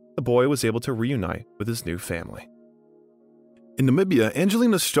place, the boy was able to reunite with his new family. In Namibia,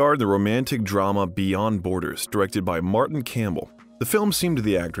 Angelina starred in the romantic drama Beyond Borders, directed by Martin Campbell. The film seemed to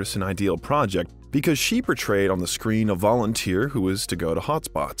the actress an ideal project because she portrayed on the screen a volunteer who was to go to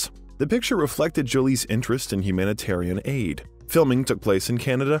hotspots. The picture reflected Jolie's interest in humanitarian aid. Filming took place in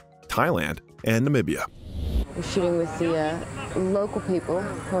Canada, Thailand, and Namibia. We're shooting with the local people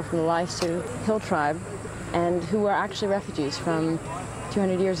who are from the Laisu Hill tribe and who are actually refugees from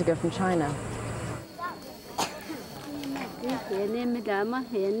 200 years ago from China.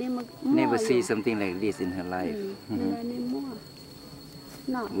 Never see something like this in her life.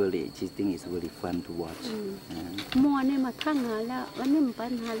 Really, she thinks it's really fun to watch.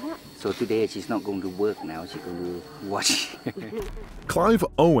 So today she's not going to work now, she's going to watch. Clive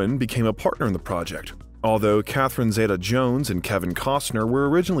Owen became a partner in the project, although Catherine Zeta-Jones and Kevin Costner were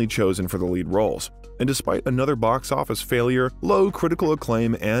originally chosen for the lead roles. And despite another box office failure, low critical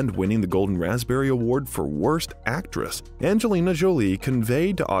acclaim, and winning the Golden Raspberry Award for Worst Actress, Angelina Jolie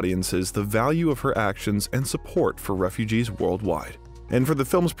conveyed to audiences the value of her actions and support for refugees worldwide. and for the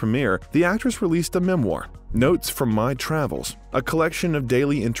film's premiere, the actress released a memoir, Notes from My Travels, a collection of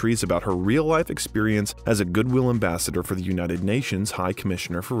daily entries about her real-life experience as a goodwill ambassador for the United Nations High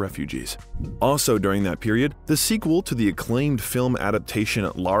Commissioner for Refugees. Also during that period, the sequel to the acclaimed film adaptation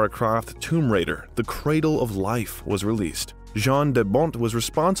Lara Croft Tomb Raider, The Cradle of Life, was released. Jean de Bont was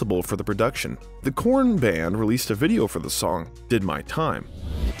responsible for the production. The Korn band released a video for the song, Did My Time,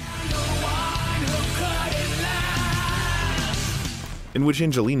 in which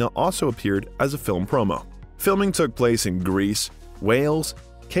Angelina also appeared as a film promo. Filming took place in Greece, Wales,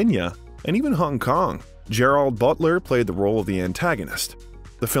 Kenya, and even Hong Kong. Gerald Butler played the role of the antagonist.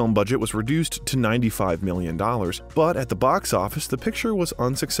 The film budget was reduced to $95 million, but at the box office the picture was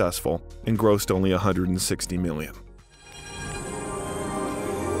unsuccessful and grossed only $160 million.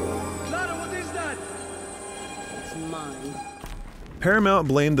 Lara, what is that? It's mine. Paramount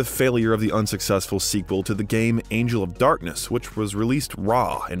blamed the failure of the unsuccessful sequel to the game Angel of Darkness, which was released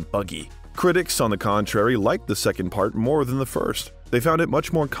raw and buggy. Critics, on the contrary, liked the second part more than the first. They found it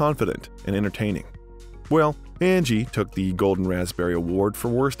much more confident and entertaining. Well, Angie took the Golden Raspberry Award for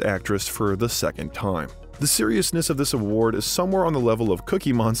Worst Actress for the second time. The seriousness of this award is somewhere on the level of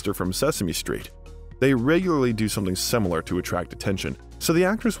Cookie Monster from Sesame Street. They regularly do something similar to attract attention, so the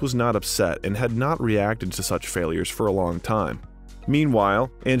actress was not upset and had not reacted to such failures for a long time.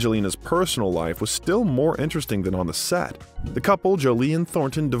 Meanwhile, Angelina's personal life was still more interesting than on the set. The couple, Jolie and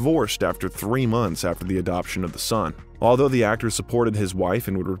Thornton, divorced after 3 months after the adoption of the son. Although the actor supported his wife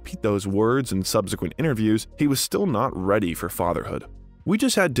and would repeat those words in subsequent interviews, he was still not ready for fatherhood. We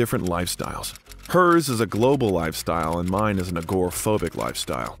just had different lifestyles. Hers is a global lifestyle and mine is an agoraphobic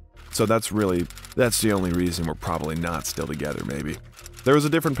lifestyle. So that's the only reason we're probably not still together, maybe. There was a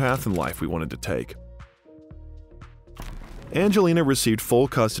different path in life we wanted to take. Angelina received full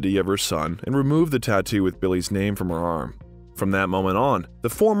custody of her son and removed the tattoo with Billy's name from her arm. From that moment on, the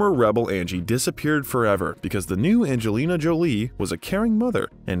former rebel Angie disappeared forever because the new Angelina Jolie was a caring mother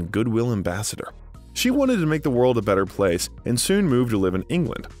and goodwill ambassador. She wanted to make the world a better place and soon moved to live in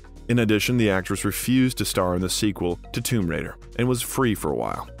England. In addition, the actress refused to star in the sequel to Tomb Raider and was free for a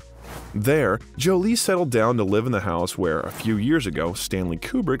while. There, Jolie settled down to live in the house where, a few years ago, Stanley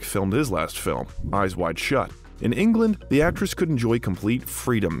Kubrick filmed his last film, Eyes Wide Shut. In England, the actress could enjoy complete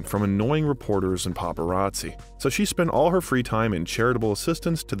freedom from annoying reporters and paparazzi, so she spent all her free time in charitable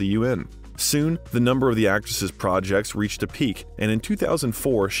assistance to the UN. Soon, the number of the actress's projects reached a peak, and in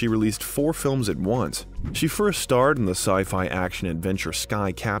 2004 she released 4 films at once. She first starred in the sci-fi action-adventure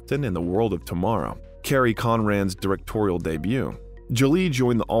Sky Captain and the World of Tomorrow, Carrie Conran's directorial debut. Jolie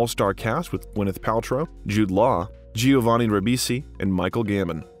joined the all-star cast with Gwyneth Paltrow, Jude Law, Giovanni Ribisi, and Michael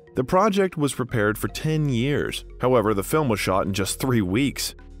Gambon. The project was prepared for 10 years. However, the film was shot in just 3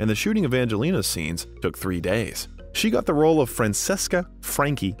 weeks, and the shooting of Angelina's scenes took 3 days. She got the role of Francesca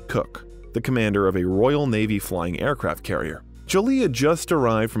 "Frankie" Cook, the commander of a Royal Navy flying aircraft carrier. Jolie had just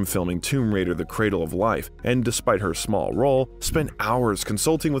arrived from filming Tomb Raider: The Cradle of Life, and despite her small role, spent hours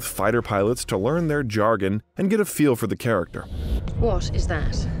consulting with fighter pilots to learn their jargon and get a feel for the character. What is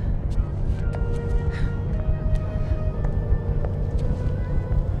that?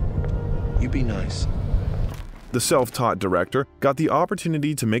 You be nice. The self-taught director got the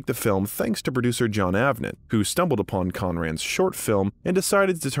opportunity to make the film thanks to producer John Avnet, who stumbled upon Conran's short film and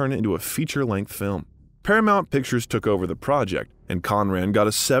decided to turn it into a feature-length film. Paramount Pictures took over the project, and Conran got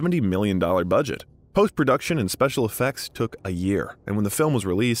a $70 million budget. Post-production and special effects took a year, and when the film was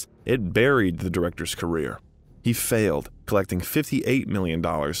released, it buried the director's career. He failed, collecting $58 million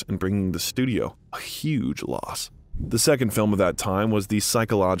and bringing the studio a huge loss. The second film of that time was the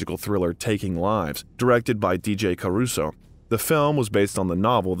psychological thriller Taking Lives, directed by DJ Caruso. The film was based on the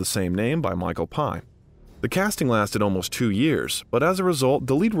novel of the same name by Michael Pye. The casting lasted almost 2 years, but as a result,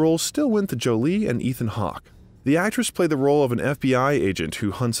 the lead roles still went to Jolie and Ethan Hawke. The actress played the role of an FBI agent who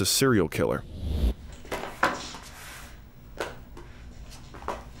hunts a serial killer.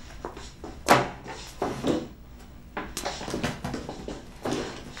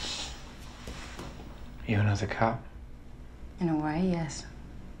 You another cop? In a way, yes.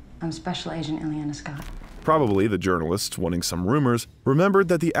 I'm Special Agent Ileana Scott. Probably the journalists, wanting some rumors, remembered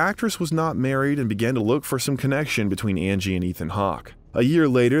that the actress was not married and began to look for some connection between Angie and Ethan Hawke. A year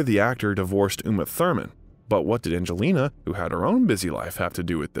later, the actor divorced Uma Thurman. But what did Angelina, who had her own busy life, have to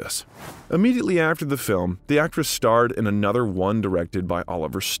do with this? Immediately after the film, the actress starred in another one directed by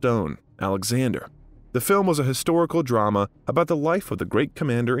Oliver Stone, Alexander. The film was a historical drama about the life of the great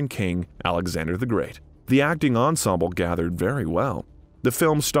commander and king, Alexander the Great. The acting ensemble gathered very well. The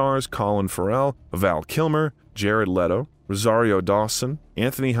film stars Colin Farrell, Val Kilmer, Jared Leto, Rosario Dawson,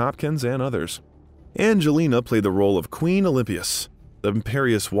 Anthony Hopkins, and others. Angelina played the role of Queen Olympias. the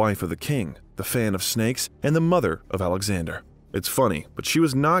imperious wife of the king, the fan of snakes, and the mother of Alexander. It's funny, but she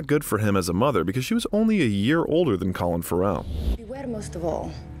was not good for him as a mother because she was only a year older than Colin Farrell. Beware most of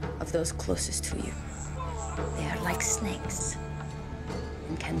all of those closest to you. They are like snakes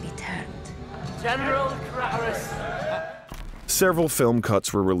and can be turned. General Crowers. Several film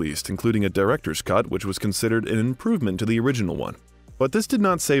cuts were released, including a director's cut, which was considered an improvement to the original one. But this did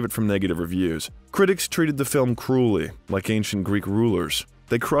not save it from negative reviews. Critics treated the film cruelly, like ancient Greek rulers.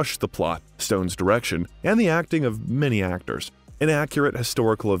 They crushed the plot, Stone's direction, and the acting of many actors. Inaccurate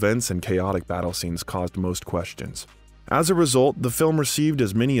historical events and chaotic battle scenes caused most questions. As a result, the film received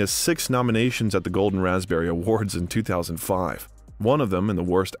as many as 6 nominations at the Golden Raspberry Awards in 2005. One of them, in the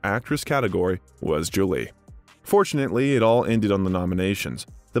Worst Actress category, was Jolie. Fortunately, it all ended on the nominations.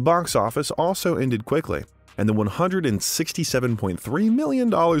 The box office also ended quickly, and the $167.3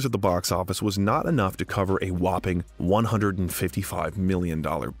 million at the box office was not enough to cover a whopping $155 million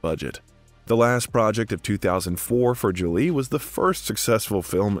budget. The last project of 2004 for Jolie was the first successful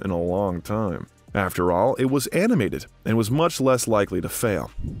film in a long time. After all, it was animated and was much less likely to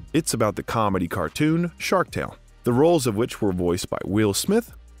fail. It's about the comedy cartoon Shark Tale, the roles of which were voiced by Will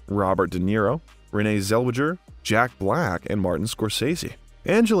Smith, Robert De Niro, Renee Zellweger, Jack Black, and Martin Scorsese.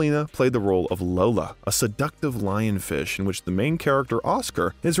 Angelina played the role of Lola, a seductive lionfish in which the main character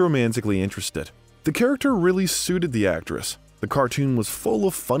Oscar is romantically interested. The character really suited the actress. The cartoon was full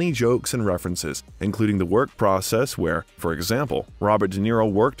of funny jokes and references, including the work process where, for example, Robert De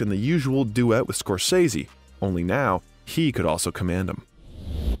Niro worked in the usual duet with Scorsese, only now he could also command him.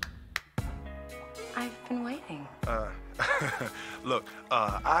 I've been waiting. Look,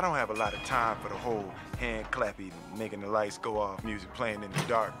 I don't have a lot of time for the whole hand clappy, making the lights go off, music playing in the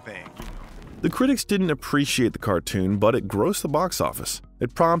dark thing, you know. The critics didn't appreciate the cartoon, but it grossed the box office.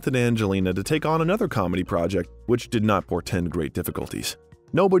 It prompted Angelina to take on another comedy project, which did not portend great difficulties.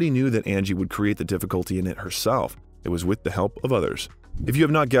 Nobody knew that Angie would create the difficulty in it herself. It was with the help of others. If you have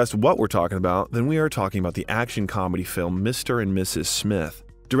not guessed what we're talking about, then we are talking about the action comedy film Mr. and Mrs. Smith.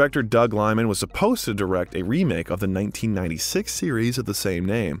 Director Doug Liman was supposed to direct a remake of the 1996 series of the same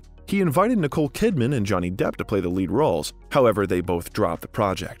name. He invited Nicole Kidman and Johnny Depp to play the lead roles, however they both dropped the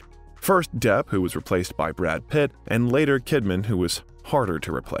project. First Depp, who was replaced by Brad Pitt, and later Kidman, who was harder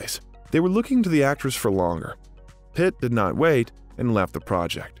to replace. They were looking to the actress for longer. Pitt did not wait and left the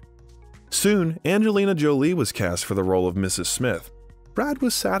project. Soon, Angelina Jolie was cast for the role of Mrs. Smith. Brad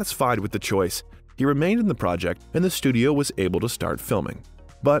was satisfied with the choice. He remained in the project and the studio was able to start filming.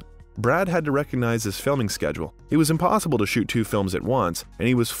 But Brad had to recognize his filming schedule. It was impossible to shoot 2 films at once, and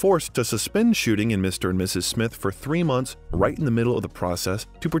he was forced to suspend shooting in Mr. and Mrs. Smith for 3 months right in the middle of the process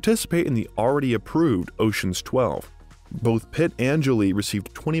to participate in the already approved Ocean's 12. Both Pitt and Jolie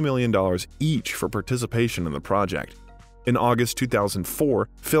received $20 million each for participation in the project. In August 2004,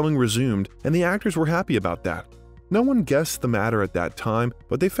 filming resumed, and the actors were happy about that. No one guessed the matter at that time,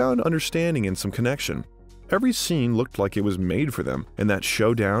 but they found understanding and some connection. Every scene looked like it was made for them, and that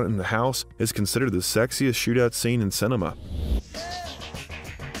showdown in the house is considered the sexiest shootout scene in cinema.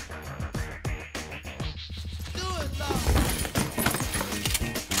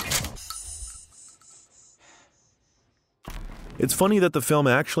 It's funny that the film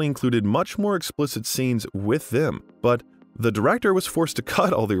actually included much more explicit scenes with them, but the director was forced to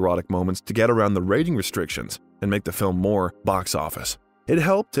cut all the erotic moments to get around the rating restrictions and make the film more box office. It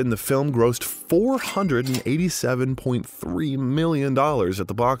helped, and the film grossed $487.3 million at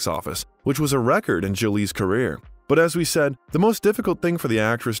the box office, which was a record in Jolie's career. But as we said, the most difficult thing for the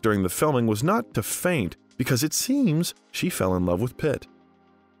actress during the filming was not to faint, because it seems she fell in love with Pitt.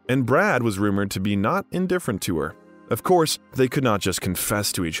 And Brad was rumored to be not indifferent to her. Of course, they could not just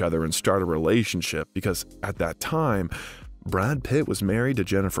confess to each other and start a relationship, because at that time, Brad Pitt was married to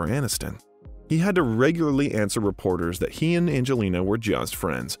Jennifer Aniston. He had to regularly answer reporters that he and Angelina were just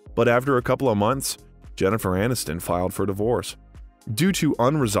friends, but after a couple of months, Jennifer Aniston filed for divorce. Due to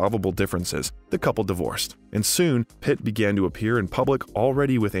unresolvable differences, the couple divorced, and soon Pitt began to appear in public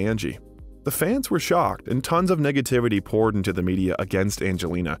already with Angie. The fans were shocked, and tons of negativity poured into the media against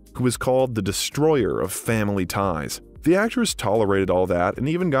Angelina, who was called the destroyer of family ties. The actress tolerated all that and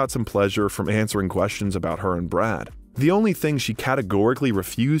even got some pleasure from answering questions about her and Brad. The only thing she categorically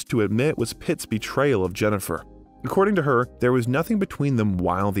refused to admit was Pitt's betrayal of Jennifer. According to her, there was nothing between them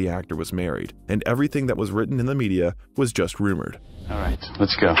while the actor was married, and everything that was written in the media was just rumored. All right,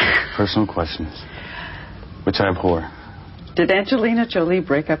 let's go. Personal questions, which I abhor. Did Angelina Jolie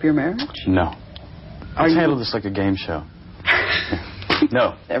break up your marriage? No. Let's handle this like a game show.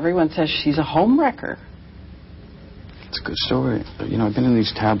 No. Everyone says she's a homewrecker. It's a good story. You know, I've been in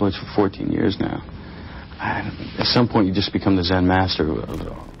these tabloids for 14 years now. At some point, you just become the Zen master of it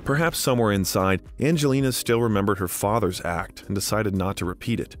all. Perhaps somewhere inside, Angelina still remembered her father's act and decided not to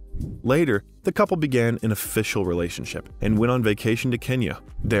repeat it. Later, the couple began an official relationship and went on vacation to Kenya.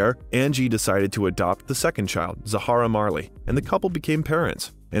 There, Angie decided to adopt the second child, Zahara Marley, and the couple became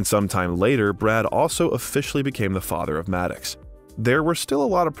parents. And sometime later, Brad also officially became the father of Maddox. There were still a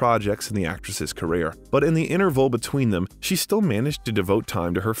lot of projects in the actress's career, but in the interval between them, she still managed to devote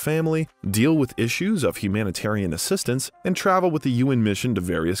time to her family, deal with issues of humanitarian assistance, and travel with the UN mission to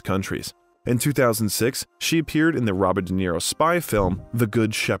various countries. In 2006, she appeared in the Robert De Niro spy film The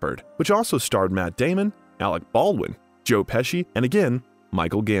Good Shepherd, which also starred Matt Damon, Alec Baldwin, Joe Pesci, and again,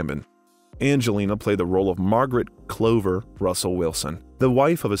 Michael Gambon. Angelina played the role of Margaret Clover Russell Wilson, the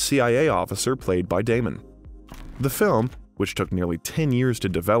wife of a CIA officer played by Damon. The film, which took nearly 10 years to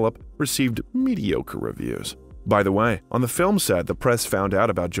develop, received mediocre reviews. By the way, on the film set, the press found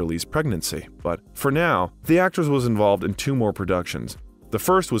out about Jolie's pregnancy, but for now, the actress was involved in 2 more productions. The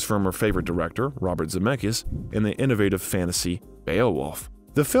first was from her favorite director, Robert Zemeckis, in the innovative fantasy Beowulf.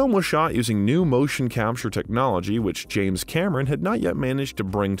 The film was shot using new motion capture technology which James Cameron had not yet managed to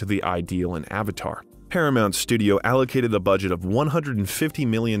bring to the ideal in Avatar. Paramount Studio allocated a budget of $150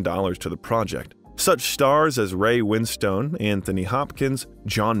 million to the project. Such stars as Ray Winstone, Anthony Hopkins,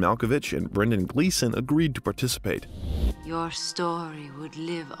 John Malkovich, and Brendan Gleeson agreed to participate. Your story would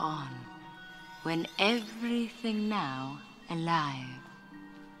live on when everything now alive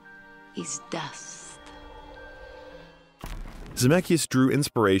is dust. Zemeckis drew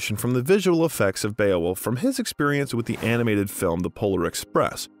inspiration from the visual effects of Beowulf from his experience with the animated film The Polar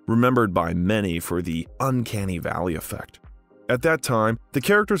Express, remembered by many for the uncanny valley effect. At that time, the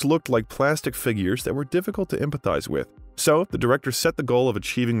characters looked like plastic figures that were difficult to empathize with, so the director set the goal of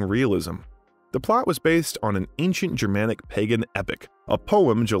achieving realism. The plot was based on an ancient Germanic pagan epic, a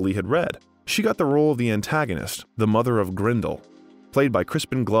poem Jolie had read. She got the role of the antagonist, the mother of Grendel, played by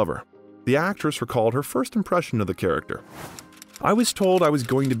Crispin Glover. The actress recalled her first impression of the character. "I was told I was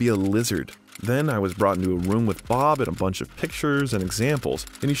going to be a lizard. Then I was brought into a room with Bob and a bunch of pictures and examples,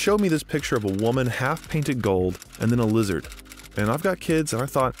 and he showed me this picture of a woman half painted gold and then a lizard. And I've got kids, and I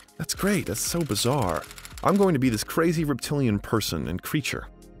thought, that's great, that's so bizarre. I'm going to be this crazy reptilian person and creature."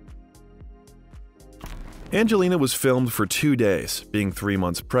 Angelina was filmed for 2 days, being 3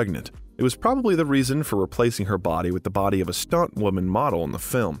 months pregnant. It was probably the reason for replacing her body with the body of a stunt woman model in the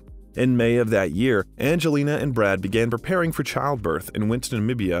film. In May of that year, Angelina and Brad began preparing for childbirth and went to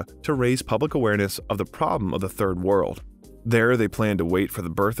Namibia to raise public awareness of the problem of the Third World. There, they planned to wait for the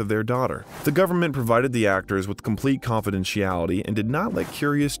birth of their daughter. The government provided the actors with complete confidentiality and did not let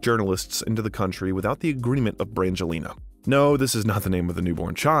curious journalists into the country without the agreement of Brangelina. No, this is not the name of the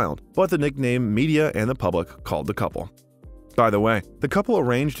newborn child, but the nickname media and the public called the couple. By the way, the couple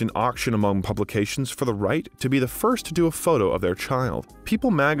arranged an auction among publications for the right to be the first to do a photo of their child. People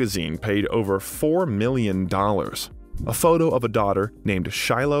magazine paid over $4 million. A photo of a daughter named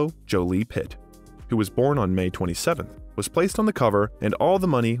Shiloh Jolie Pitt, who was born on May 27th. Was placed on the cover, and all the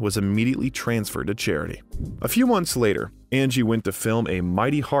money was immediately transferred to charity. A few months later, Angie went to film A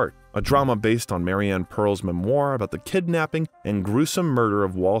Mighty Heart, a drama based on Marianne Pearl's memoir about the kidnapping and gruesome murder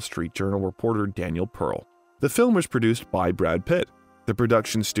of Wall Street Journal reporter Daniel Pearl. The film was produced by Brad Pitt. The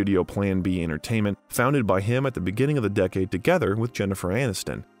production studio Plan B Entertainment, founded by him at the beginning of the decade together with Jennifer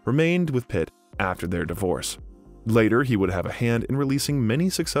Aniston, remained with Pitt after their divorce. Later, he would have a hand in releasing many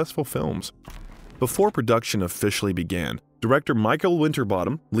successful films. Before production officially began, director Michael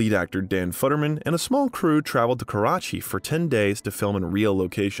Winterbottom, lead actor Dan Futterman, and a small crew traveled to Karachi for 10 days to film in real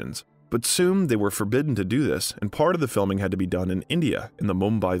locations. But soon they were forbidden to do this, and part of the filming had to be done in India, in the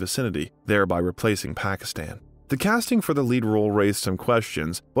Mumbai vicinity, thereby replacing Pakistan. The casting for the lead role raised some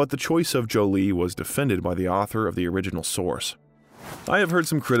questions, but the choice of Jolie was defended by the author of the original source. "I have heard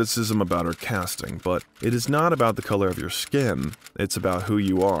some criticism about her casting, but it is not about the color of your skin, it's about who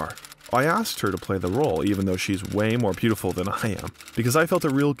you are. I asked her to play the role, even though she's way more beautiful than I am, because I felt a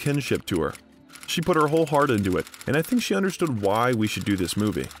real kinship to her. She put her whole heart into it, and I think she understood why we should do this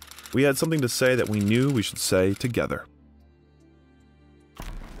movie. We had something to say that we knew we should say together."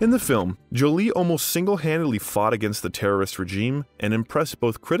 In the film, Jolie almost single-handedly fought against the terrorist regime and impressed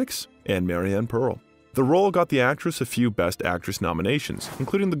both critics and Marianne Pearl. The role got the actress a few Best Actress nominations,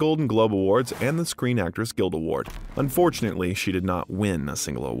 including the Golden Globe Awards and the Screen Actors Guild Award. Unfortunately, she did not win a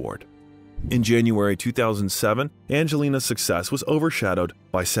single award. In January 2007, Angelina's success was overshadowed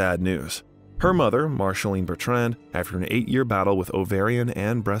by sad news. Her mother, Marceline Bertrand, after an 8-year battle with ovarian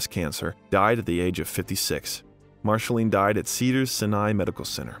and breast cancer, died at the age of 56. Marceline died at Cedars-Sinai Medical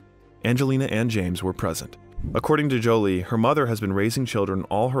Center. Angelina and James were present. According to Jolie, her mother has been raising children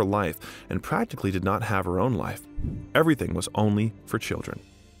all her life and practically did not have her own life. Everything was only for children.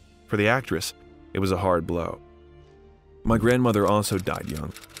 For the actress, it was a hard blow. My grandmother also died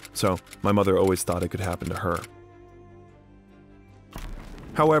young, so my mother always thought it could happen to her.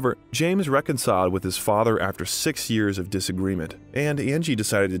 However, James reconciled with his father after 6 years of disagreement, and Angie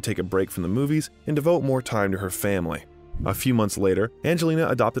decided to take a break from the movies and devote more time to her family. A few months later, Angelina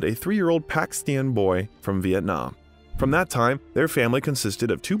adopted a 3-year-old Pakistani boy from Vietnam. From that time, their family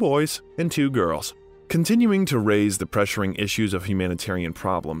consisted of 2 boys and 2 girls. Continuing to raise the pressuring issues of humanitarian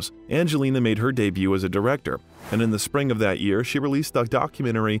problems, Angelina made her debut as a director, and in the spring of that year, she released the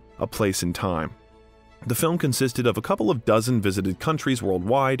documentary A Place in Time. The film consisted of a couple of dozen visited countries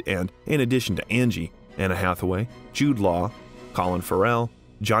worldwide and, in addition to Angie, Anna Hathaway, Jude Law, Colin Farrell,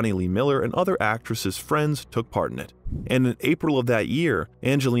 Johnny Lee Miller, and other actresses' friends took part in it. And in April of that year,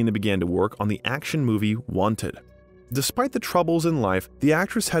 Angelina began to work on the action movie Wanted. Despite the troubles in life, the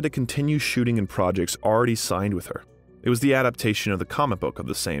actress had to continue shooting in projects already signed with her. It was the adaptation of the comic book of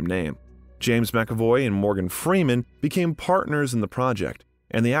the same name. James McAvoy and Morgan Freeman became partners in the project,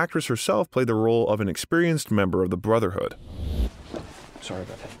 and the actress herself played the role of an experienced member of the Brotherhood. Sorry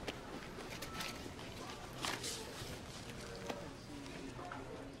about that.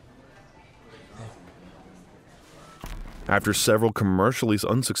 After several commercially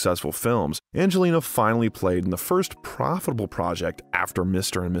unsuccessful films, Angelina finally played in the first profitable project after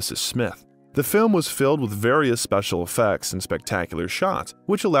Mr. and Mrs. Smith. The film was filled with various special effects and spectacular shots,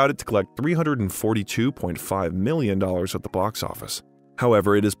 which allowed it to collect $342.5 million at the box office.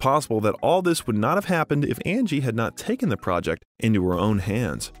 However, it is possible that all this would not have happened if Angie had not taken the project into her own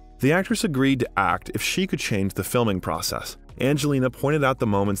hands. The actress agreed to act if she could change the filming process. Angelina pointed out the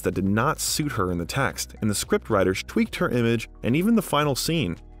moments that did not suit her in the text, and the scriptwriters tweaked her image and even the final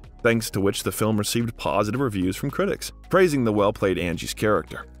scene, thanks to which the film received positive reviews from critics, praising the well-played Angie's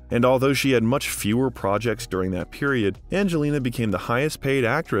character. And although she had much fewer projects during that period, Angelina became the highest-paid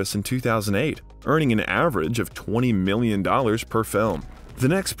actress in 2008, earning an average of $20 million per film. The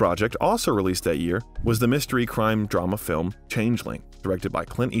next project, also released that year, was the mystery crime drama film Changeling, directed by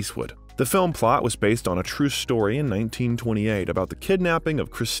Clint Eastwood. The film plot was based on a true story in 1928 about the kidnapping of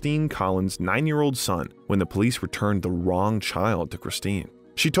Christine Collins' 9-year-old son when the police returned the wrong child to Christine.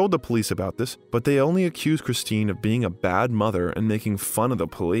 She told the police about this, but they only accused Christine of being a bad mother and making fun of the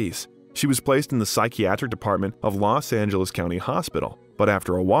police. She was placed in the psychiatric department of Los Angeles County Hospital, but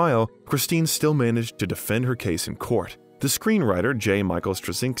after a while, Christine still managed to defend her case in court. The screenwriter, J. Michael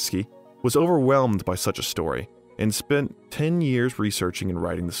Straczynski, was overwhelmed by such a story and spent 10 years researching and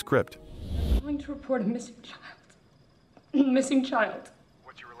writing the script. I'm going to report a missing child. Missing child.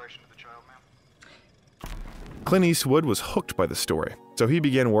 What's your relation to the child, ma'am? Clint Eastwood was hooked by the story, so he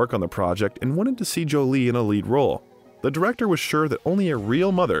began work on the project and wanted to see Jolie in a lead role. The director was sure that only a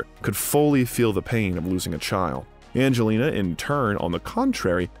real mother could fully feel the pain of losing a child. Angelina, in turn, on the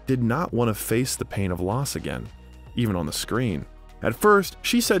contrary, did not want to face the pain of loss again, even on the screen. At first,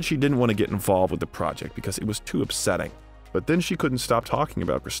 she said she didn't want to get involved with the project because it was too upsetting, but then she couldn't stop talking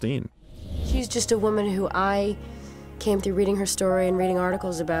about Christine. She's just a woman who I came through reading her story and reading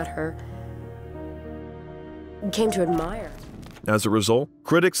articles about her, came to admire. As a result,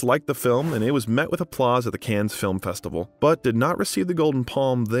 critics liked the film and it was met with applause at the Cannes Film Festival, but did not receive the Golden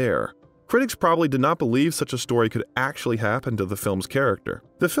Palm there. Critics probably did not believe such a story could actually happen to the film's character.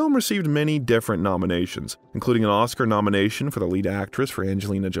 The film received many different nominations, including an Oscar nomination for the lead actress for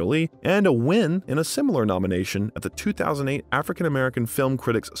Angelina Jolie, and a win in a similar nomination at the 2008 African American Film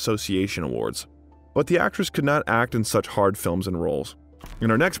Critics Association Awards. But the actress could not act in such hard films and roles.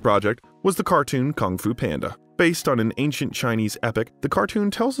 And her next project was the cartoon Kung Fu Panda. Based on an ancient Chinese epic, the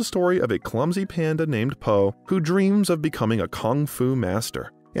cartoon tells the story of a clumsy panda named Po who dreams of becoming a kung fu master.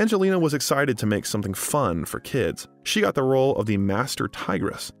 Angelina was excited to make something fun for kids. She got the role of the Master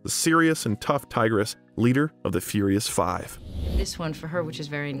Tigress, the serious and tough tigress, leader of the Furious Five. This one for her, which is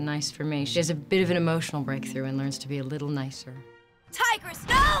very nice for me, she has a bit of an emotional breakthrough and learns to be a little nicer. Tigress,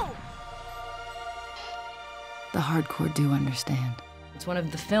 no! The hardcore do understand. It's one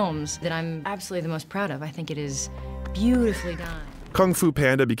of the films that I'm absolutely the most proud of. I think it is beautifully done. Kung Fu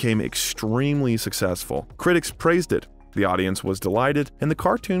Panda became extremely successful. Critics praised it. The audience was delighted, and the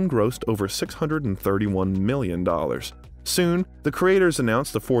cartoon grossed over $631 million. Soon, the creators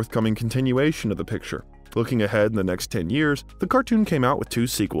announced the forthcoming continuation of the picture. Looking ahead in the next 10 years, the cartoon came out with 2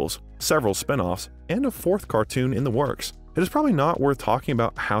 sequels, several spin-offs, and a 4th cartoon in the works. It is probably not worth talking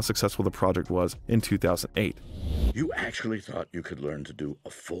about how successful the project was in 2008. You actually thought you could learn to do a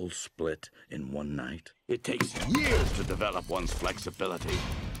full split in one night? It takes years to develop one's flexibility,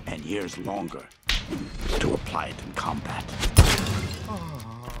 and years longer to apply it in combat.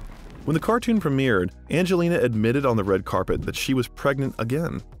 When the cartoon premiered, Angelina admitted on the red carpet that she was pregnant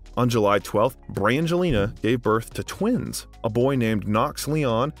again. On July 12th, Brangelina gave birth to twins, a boy named Knox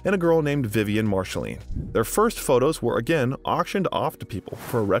Leon and a girl named Vivian Marceline. Their first photos were again auctioned off to people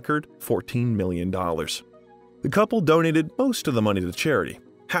for a record $14 million. The couple donated most of the money to charity.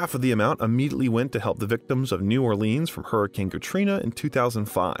 Half of the amount immediately went to help the victims of New Orleans from Hurricane Katrina in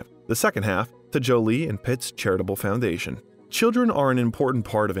 2005. The second half to Jolie and Pitt's charitable foundation. Children are an important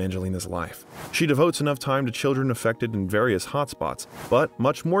part of Angelina's life. She devotes enough time to children affected in various hotspots, but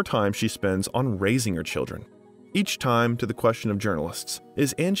much more time she spends on raising her children. Each time to the question of journalists,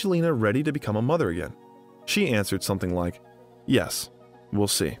 is Angelina ready to become a mother again? She answered something like, yes, we'll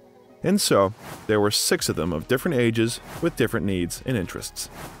see. And so, there were 6 of them of different ages with different needs and interests.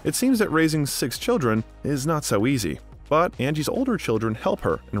 It seems that raising 6 children is not so easy, but Angie's older children help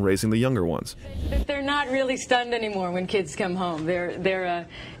her in raising the younger ones. They're not really stunned anymore when kids come home. They're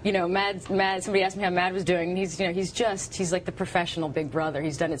Mad. Somebody asked me how Mad was doing, and he's like the professional big brother.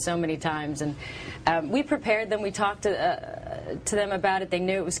 He's done it so many times, and we prepared them. We talked to them about it. They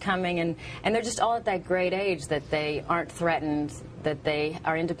knew it was coming, and they're just all at that great age that they aren't threatened, that they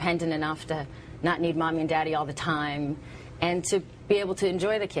are independent enough to not need mommy and daddy all the time, and to be able to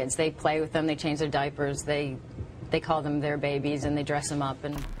enjoy the kids. They play with them. They change their diapers. They call them their babies, and they dress them up.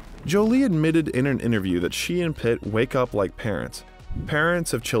 And Jolie admitted in an interview that she and Pitt wake up like parents.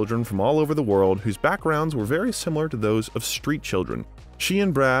 Parents of children from all over the world whose backgrounds were very similar to those of street children. She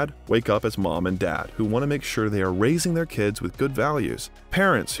and Brad wake up as mom and dad who want to make sure they are raising their kids with good values.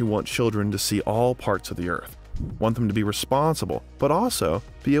 Parents who want children to see all parts of the earth. Want them to be responsible, but also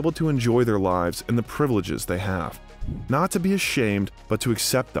be able to enjoy their lives and the privileges they have. Not to be ashamed, but to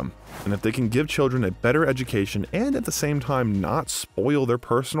accept them. And if they can give children a better education and at the same time not spoil their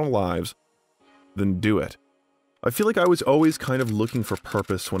personal lives, then do it. I feel like I was always kind of looking for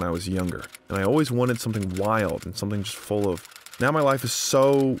purpose when I was younger, and I always wanted something wild and something just full of... Now my life is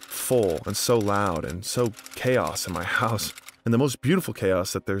so full and so loud and so chaos in my house, and the most beautiful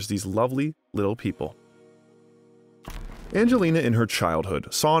chaos that there's these lovely little people. Angelina in her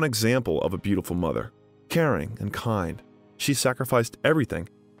childhood saw an example of a beautiful mother. Caring and kind. She sacrificed everything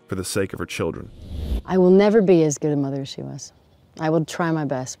for the sake of her children. I will never be as good a mother as she was. I will try my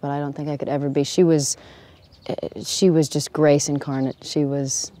best, but I don't think I could ever be. She was just grace incarnate. She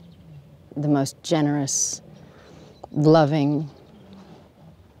was the most generous, loving.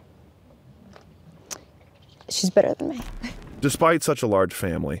 She's better than me. Despite such a large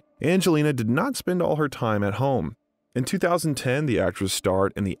family, Angelina did not spend all her time at home. In 2010, the actress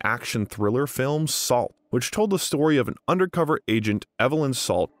starred in the action thriller film Salt, which told the story of an undercover agent, Evelyn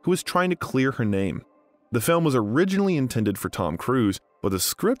Salt, who was trying to clear her name. The film was originally intended for Tom Cruise, but the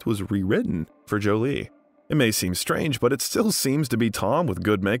script was rewritten for Jolie. It may seem strange, but it still seems to be Tom with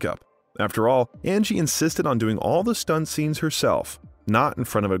good makeup. After all, Angie insisted on doing all the stunt scenes herself, not in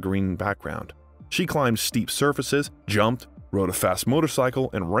front of a green background. She climbed steep surfaces, jumped, rode a fast motorcycle,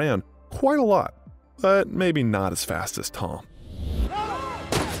 and ran quite a lot, but maybe not as fast as Tom.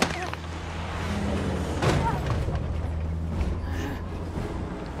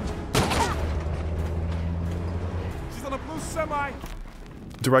 She's on a blue semi.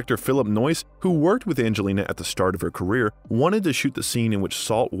 Director Philip Noyce, who worked with Angelina at the start of her career, wanted to shoot the scene in which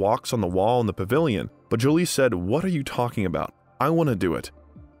Salt walks on the wall in the pavilion, but Jolie said, "What are you talking about? I want to do it."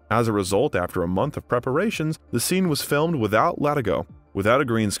 As a result, after a month of preparations, the scene was filmed without Latigo, without a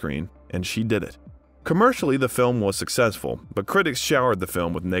green screen, and she did it. Commercially, the film was successful, but critics showered the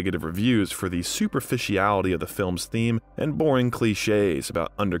film with negative reviews for the superficiality of the film's theme and boring cliches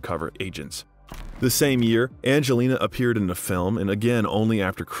about undercover agents. The same year, Angelina appeared in the film, and again only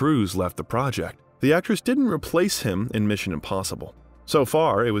after Cruise left the project. The actress didn't replace him in Mission Impossible. So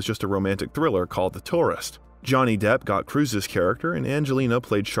far, it was just a romantic thriller called The Tourist. Johnny Depp got Cruise's character, and Angelina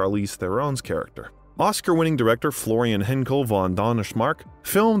played Charlize Theron's character. Oscar-winning director Florian Henkel von Donnersmarck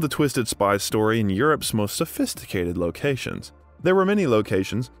filmed the twisted spy story in Europe's most sophisticated locations. There were many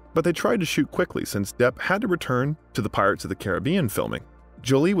locations, but they tried to shoot quickly since Depp had to return to the Pirates of the Caribbean filming.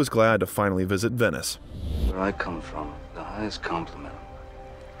 Jolie was glad to finally visit Venice. Where I come from, the highest compliment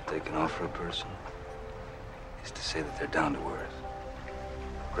they can offer a person is to say that they're down to earth.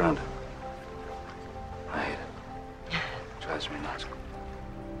 Grounded. I hate it. It drives me nuts.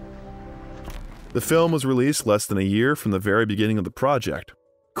 The film was released less than a year from the very beginning of the project.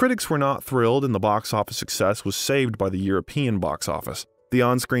 Critics were not thrilled, and the box office success was saved by the European box office. The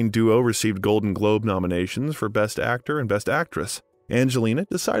on-screen duo received Golden Globe nominations for Best Actor and Best Actress. Angelina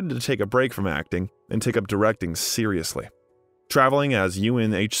decided to take a break from acting and take up directing seriously. Traveling as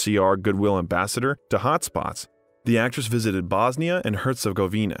UNHCR Goodwill Ambassador to hotspots, the actress visited Bosnia and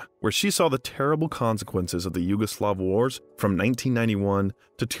Herzegovina, where she saw the terrible consequences of the Yugoslav wars from 1991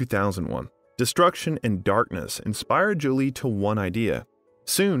 to 2001. Destruction and darkness inspired Jolie to one idea.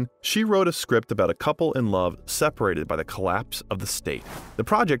 Soon, she wrote a script about a couple in love separated by the collapse of the state. The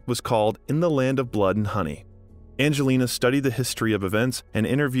project was called In the Land of Blood and Honey. Angelina studied the history of events and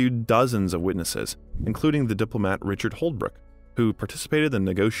interviewed dozens of witnesses, including the diplomat Richard Holbrooke, who participated in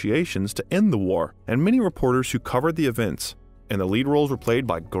negotiations to end the war, and many reporters who covered the events, and the lead roles were played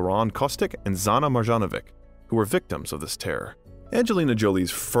by Goran Kostic and Zana Marjanovic, who were victims of this terror. Angelina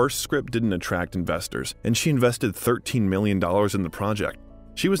Jolie's first script didn't attract investors, and she invested $13 million in the project.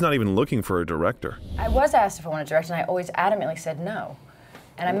 She was not even looking for a director. I was asked if I wanted to direct, and I always adamantly said no.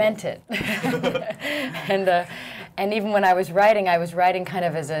 And I meant it. And even when I was writing kind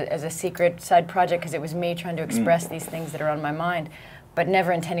of as a secret side project, because it was me trying to express these things that are on my mind, but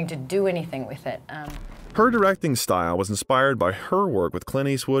never intending to do anything with it. Her directing style was inspired by her work with Clint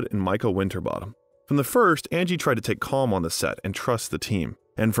Eastwood and Michael Winterbottom. From the first, Angie tried to take calm on the set and trust the team.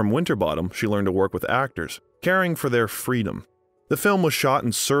 And from Winterbottom, she learned to work with actors, caring for their freedom. The film was shot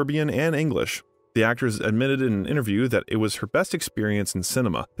in Serbian and English. The actress admitted in an interview that it was her best experience in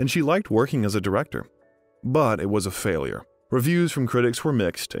cinema, and she liked working as a director. But it was a failure. Reviews from critics were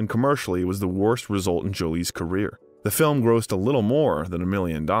mixed, and commercially it was the worst result in Jolie's career. The film grossed a little more than $1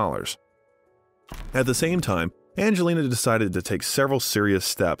 million. At the same time, Angelina decided to take several serious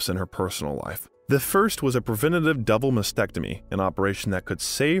steps in her personal life. The first was a preventative double mastectomy, an operation that could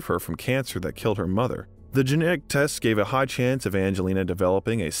save her from cancer that killed her mother. The genetic test gave a high chance of Angelina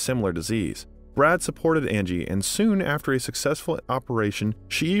developing a similar disease. Brad supported Angie, and soon after a successful operation,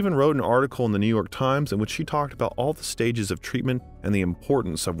 she even wrote an article in the New York Times in which she talked about all the stages of treatment and the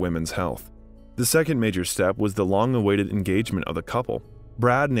importance of women's health. The second major step was the long-awaited engagement of the couple.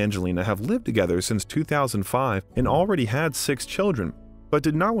 Brad and Angelina have lived together since 2005 and already had 6 children, but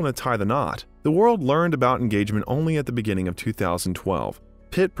did not want to tie the knot. The world learned about engagement only at the beginning of 2012.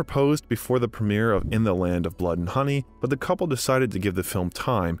 Pitt proposed before the premiere of In the Land of Blood and Honey, but the couple decided to give the film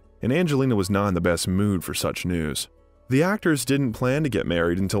time, and Angelina was not in the best mood for such news. The actors didn't plan to get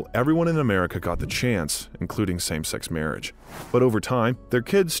married until everyone in America got the chance, including same-sex marriage. But over time, their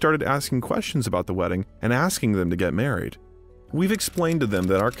kids started asking questions about the wedding and asking them to get married. We've explained to them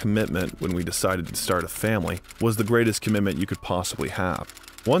that our commitment when we decided to start a family was the greatest commitment you could possibly have.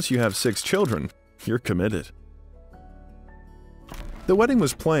 Once you have 6 children, you're committed. The wedding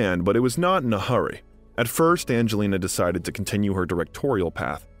was planned, but it was not in a hurry. At first, Angelina decided to continue her directorial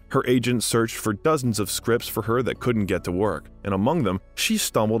path. Her agent searched for dozens of scripts for her that couldn't get to work, and among them, she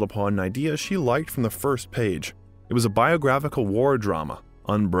stumbled upon an idea she liked from the first page. It was a biographical war drama,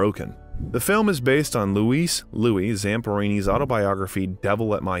 Unbroken. The film is based on Louis Zamperini's autobiography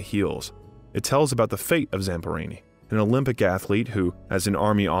Devil at My Heels. It tells about the fate of Zamperini, an Olympic athlete who, as an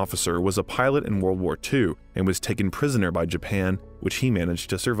army officer, was a pilot in World War II and was taken prisoner by Japan, which he managed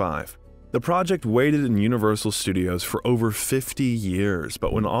to survive. The project waited in Universal Studios for over 50 years,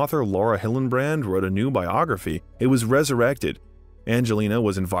 but when author Laura Hillenbrand wrote a new biography, it was resurrected. Angelina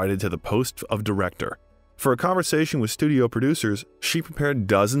was invited to the post of director. For a conversation with studio producers, she prepared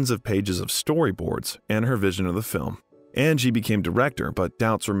dozens of pages of storyboards and her vision of the film. Angie became director, but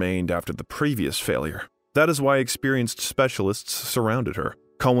doubts remained after the previous failure. That is why experienced specialists surrounded her.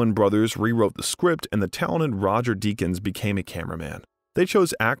 Coen brothers rewrote the script, and the talented Roger Deakins became a cameraman. They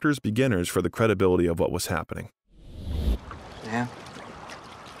chose actors beginners for the credibility of what was happening. Sam?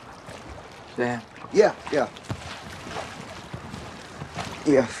 Sam? Yeah.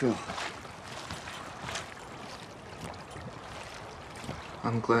 Yeah, Phil.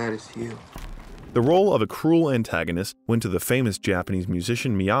 I'm glad it's you. The role of a cruel antagonist went to the famous Japanese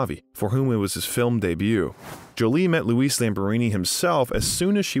musician Miyavi, for whom it was his film debut. Jolie met Louis Zamperini himself as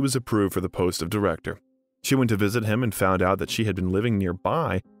soon as she was approved for the post of director. She went to visit him and found out that she had been living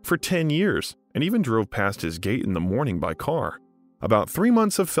nearby for 10 years and even drove past his gate in the morning by car. About 3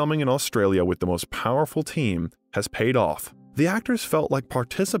 months of filming in Australia with the most powerful team has paid off. The actors felt like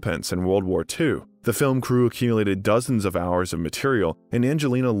participants in World War II. The film crew accumulated dozens of hours of material, and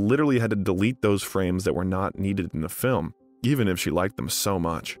Angelina literally had to delete those frames that were not needed in the film, even if she liked them so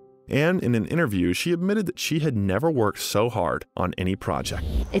much. And in an interview, she admitted that she had never worked so hard on any project.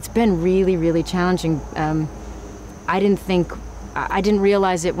 It's been really, really challenging. I didn't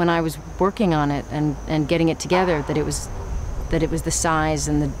realize it when I was working on it and getting it together that it was the size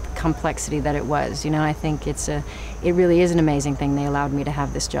and the complexity that it was. You know, I think it really is an amazing thing they allowed me to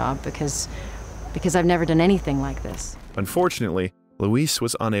have this job because I've never done anything like this. Unfortunately, Louis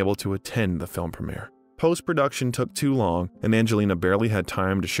was unable to attend the film premiere. post-production took too long, and Angelina barely had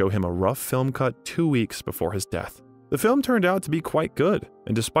time to show him a rough film cut 2 weeks before his death. The film turned out to be quite good,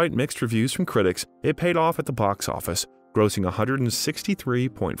 and despite mixed reviews from critics, it paid off at the box office, grossing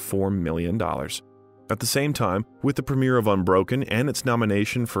 $163.4 million. At the same time, with the premiere of Unbroken and its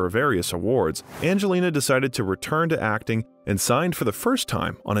nomination for various awards, Angelina decided to return to acting and signed for the first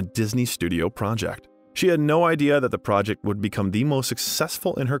time on a Disney studio project. She had no idea that the project would become the most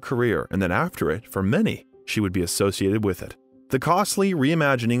successful in her career, and that after it, for many, she would be associated with it. The costly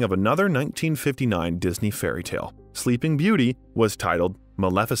reimagining of another 1959 Disney fairy tale, Sleeping Beauty, was titled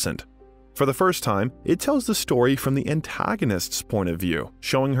Maleficent. For the first time, it tells the story from the antagonist's point of view,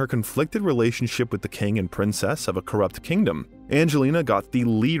 showing her conflicted relationship with the king and princess of a corrupt kingdom. Angelina got the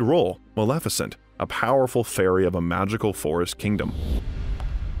lead role, Maleficent, a powerful fairy of a magical forest kingdom.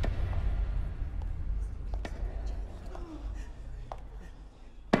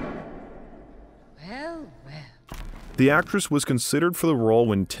 The actress was considered for the role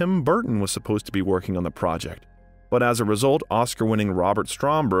when Tim Burton was supposed to be working on the project. But as a result, Oscar-winning Robert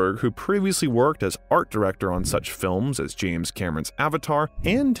Stromberg, who previously worked as art director on such films as James Cameron's Avatar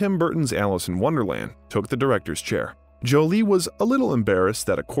and Tim Burton's Alice in Wonderland, took the director's chair. Jolie was a little embarrassed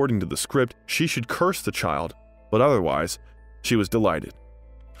that according to the script, she should curse the child, but otherwise, she was delighted.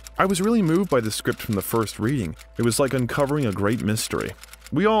 I was really moved by the script from the first reading. It was like uncovering a great mystery.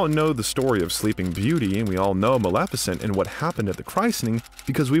 We all know the story of Sleeping Beauty, and we all know Maleficent and what happened at the christening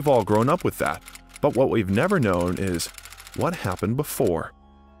because we've all grown up with that. But what we've never known is what happened before.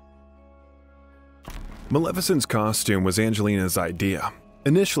 Maleficent's costume was Angelina's idea.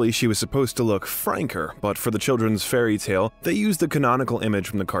 Initially, she was supposed to look franker, but for the children's fairy tale, they used the canonical image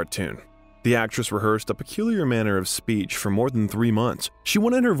from the cartoon. The actress rehearsed a peculiar manner of speech for more than 3 months. She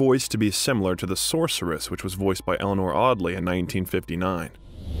wanted her voice to be similar to the sorceress, which was voiced by Eleanor Audley in 1959.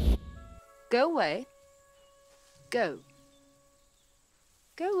 Go away. Go.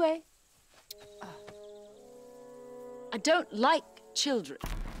 Go away. Oh. I don't like children.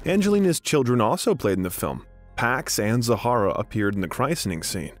 Angelina's children also played in the film. Pax and Zahara appeared in the christening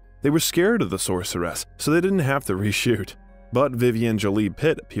scene. They were scared of the sorceress, so they didn't have to reshoot. But Vivian Jolie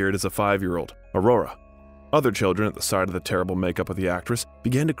Pitt appeared as a 5-year-old, Aurora. Other children at the sight of the terrible makeup of the actress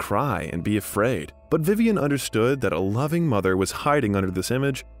began to cry and be afraid, but Vivian understood that a loving mother was hiding under this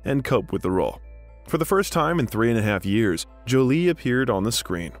image and coped with the role. For the first time in 3.5 years, Jolie appeared on the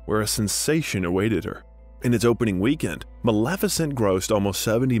screen, where a sensation awaited her. In its opening weekend, Maleficent grossed almost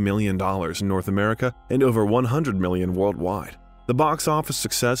 $70 million in North America and over $100 million worldwide. The box office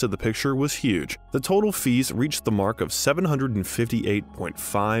success of the picture was huge. The total fees reached the mark of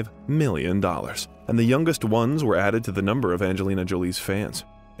 $758.5 million, and the youngest ones were added to the number of Angelina Jolie's fans.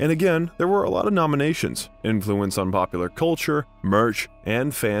 And again, there were a lot of nominations, influence on popular culture, merch,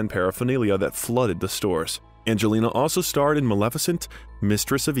 and fan paraphernalia that flooded the stores. Angelina also starred in Maleficent,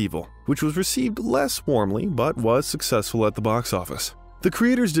 Mistress of Evil, which was received less warmly but was successful at the box office. The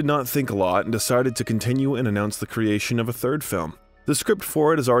creators did not think a lot and decided to continue and announce the creation of a third film. The script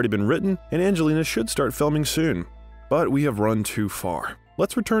for it has already been written, and Angelina should start filming soon. But we have run too far.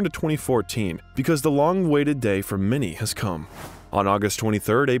 Let's return to 2014, because the long-awaited day for many has come. On August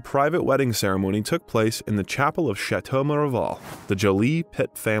 23rd, a private wedding ceremony took place in the chapel of Chateau Miraval, the Jolie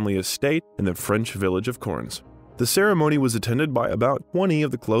Pitt family estate in the French village of Corns. The ceremony was attended by about 20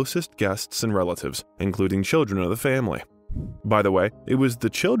 of the closest guests and relatives, including children of the family. By the way, it was the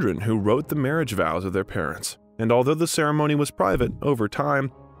children who wrote the marriage vows of their parents. And although the ceremony was private, over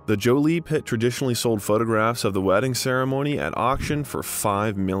time, the Jolie Pitt traditionally sold photographs of the wedding ceremony at auction for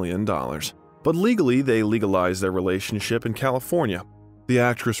 $5 million. But legally, they legalized their relationship in California. The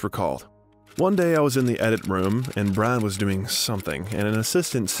actress recalled, "One day I was in the edit room and Brad was doing something, and an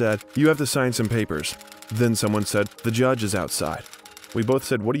assistant said, 'You have to sign some papers.' Then someone said, 'The judge is outside.' We both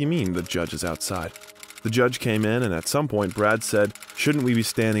said, 'What do you mean, the judge is outside?' The judge came in, and at some point Brad said, 'Shouldn't we be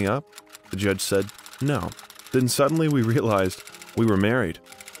standing up?' The judge said, 'No.' Then suddenly we realized we were married,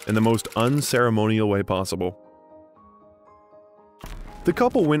 in the most unceremonial way possible." The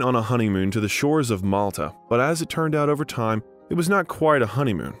couple went on a honeymoon to the shores of Malta, but as it turned out over time, it was not quite a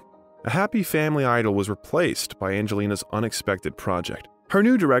honeymoon. A happy family idol was replaced by Angelina's unexpected project. Her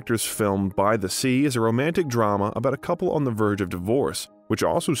new director's film, By the Sea, is a romantic drama about a couple on the verge of divorce, which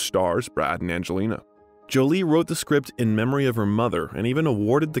also stars Brad and Angelina. Jolie wrote the script in memory of her mother and even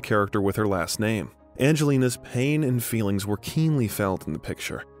awarded the character with her last name. Angelina's pain and feelings were keenly felt in the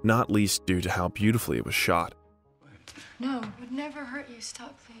picture, not least due to how beautifully it was shot. No, it would never hurt you.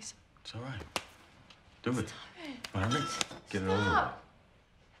 Stop, please. It's all right. Do it. Stop it. All right? Get it over with. Stop.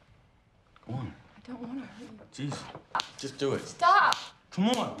 Go on. I don't want to hurt you. Jeez. Just do it. Stop. Come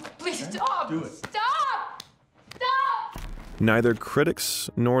on. Please stop. Do it. Stop. Neither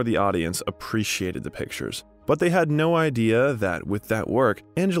critics nor the audience appreciated the pictures, but they had no idea that with that work,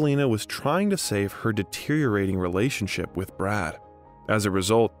 Angelina was trying to save her deteriorating relationship with Brad. As a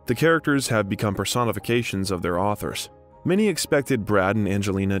result, the characters have become personifications of their authors. Many expected Brad and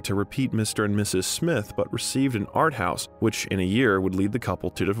Angelina to repeat Mr. and Mrs. Smith, but received an art house, which in a year would lead the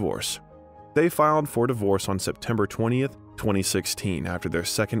couple to divorce. They filed for divorce on September 20th, 2016, after their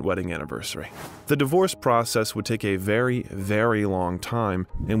second wedding anniversary. The divorce process would take a very, very long time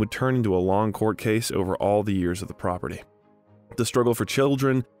and would turn into a long court case over all the years of the property. The struggle for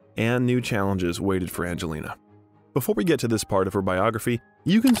children and new challenges waited for Angelina. Before we get to this part of her biography,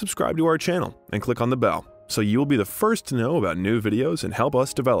 you can subscribe to our channel and click on the bell, so you will be the first to know about new videos and help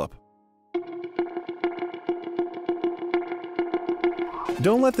us develop.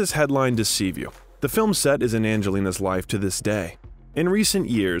 Don't let this headline deceive you. The film set is in Angelina's life to this day. In recent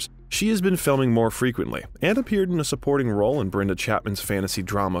years, she has been filming more frequently and appeared in a supporting role in Brenda Chapman's fantasy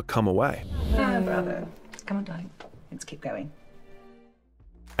drama Come Away. Hi, brother. Come on, darling. Let's keep going.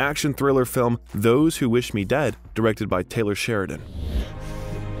 Action thriller film Those Who Wish Me Dead, directed by Taylor Sheridan.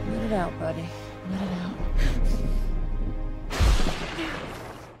 Let it out, buddy. Let it out.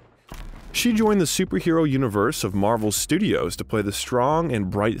 She joined the superhero universe of Marvel Studios to play the strong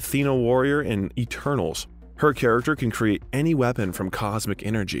and bright Athena warrior in Eternals. Her character can create any weapon from cosmic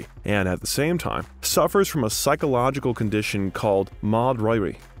energy, and at the same time, suffers from a psychological condition called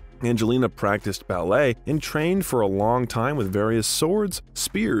Maudroyery. Angelina practiced ballet and trained for a long time with various swords,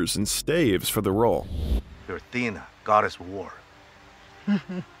 spears, and staves for the role. You're Athena, goddess of war.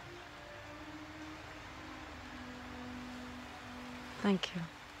 Thank you.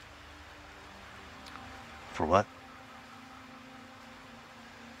 For what?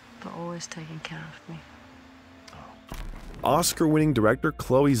 For always taking care of me. Oscar-winning director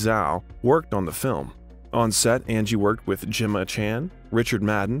Chloe Zhao worked on the film. On set, Angie worked with Gemma Chan, Richard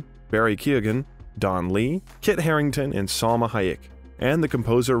Madden, Barry Keoghan, Don Lee, Kit Harington, and Salma Hayek. And the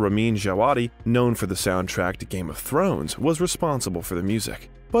composer Ramin Djawadi, known for the soundtrack to Game of Thrones, was responsible for the music.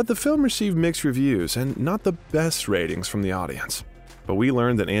 But the film received mixed reviews and not the best ratings from the audience. But we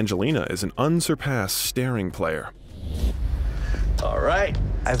learned that Angelina is an unsurpassed staring player. All right,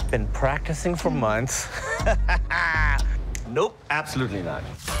 I've been practicing for months. Nope, absolutely not.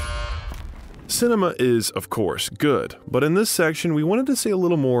 Cinema is, of course, good, but in this section we wanted to say a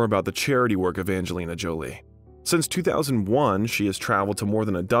little more about the charity work of Angelina Jolie. Since 2001, she has traveled to more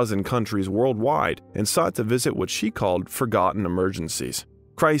than a dozen countries worldwide and sought to visit what she called forgotten emergencies,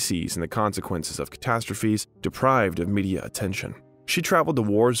 crises and the consequences of catastrophes deprived of media attention. She traveled to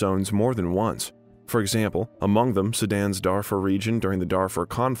war zones more than once. For example, among them Sudan's Darfur region during the Darfur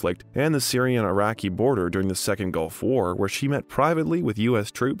conflict and the Syrian-Iraqi border during the Second Gulf War, where she met privately with U.S.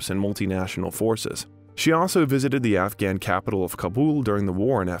 troops and multinational forces. She also visited the Afghan capital of Kabul during the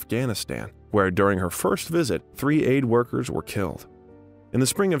war in Afghanistan, where during her first visit, 3 aid workers were killed. In the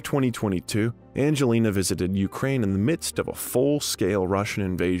spring of 2022, Angelina visited Ukraine in the midst of a full-scale Russian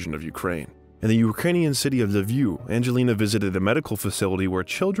invasion of Ukraine. In the Ukrainian city of Lviv, Angelina visited a medical facility where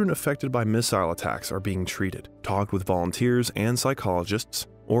children affected by missile attacks are being treated, talked with volunteers and psychologists,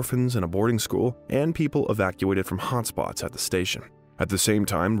 orphans in a boarding school, and people evacuated from hotspots at the station. At the same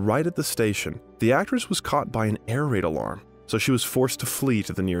time, right at the station, the actress was caught by an air raid alarm, so she was forced to flee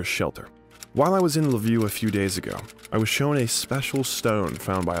to the nearest shelter. While I was in Lviv a few days ago, I was shown a special stone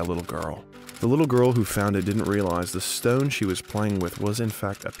found by a little girl. The little girl who found it didn't realize the stone she was playing with was in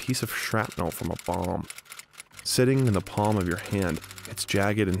fact a piece of shrapnel from a bomb. Sitting in the palm of your hand, it's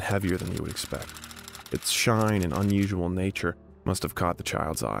jagged and heavier than you would expect. Its shine and unusual nature must have caught the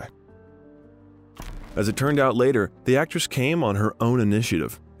child's eye. As it turned out later, the actress came on her own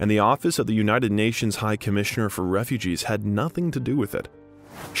initiative, and the Office of the United Nations High Commissioner for Refugees had nothing to do with it.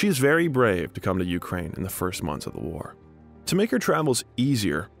 She is very brave to come to Ukraine in the first months of the war. To make her travels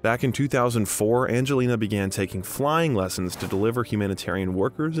easier, back in 2004, Angelina began taking flying lessons to deliver humanitarian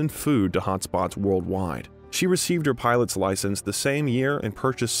workers and food to hotspots worldwide. She received her pilot's license the same year and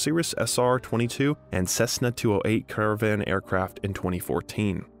purchased Cirrus SR-22 and Cessna 208 Caravan aircraft in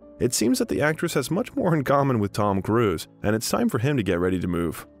 2014. It seems that the actress has much more in common with Tom Cruise, and it's time for him to get ready to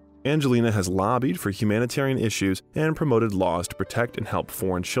move. Angelina has lobbied for humanitarian issues and promoted laws to protect and help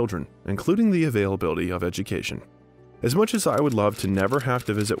foreign children, including the availability of education. As much as I would love to never have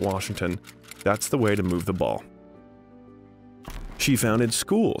to visit Washington, that's the way to move the ball. She founded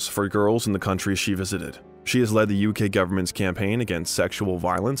schools for girls in the countries she visited. She has led the UK government's campaign against sexual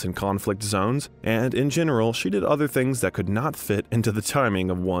violence in conflict zones, and in general, she did other things that could not fit into the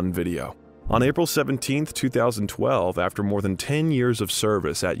timing of one video. On April 17, 2012, after more than 10 years of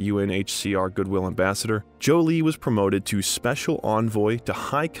service at UNHCR Goodwill Ambassador, Jolie was promoted to Special Envoy to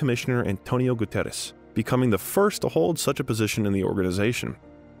High Commissioner Antonio Guterres, becoming the first to hold such a position in the organization.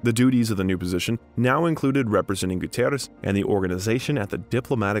 The duties of the new position now included representing Guterres and the organization at the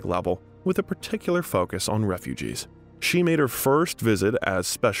diplomatic level, with a particular focus on refugees. She made her first visit as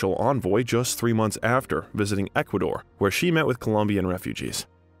Special Envoy just 3 months after visiting Ecuador, where she met with Colombian refugees.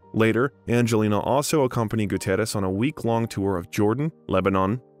 Later, Angelina also accompanied Guterres on a week-long tour of Jordan,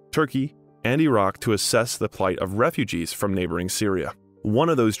 Lebanon, Turkey, and Iraq to assess the plight of refugees from neighboring Syria. One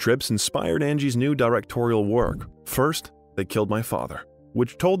of those trips inspired Angie's new directorial work, First, They Killed My Father,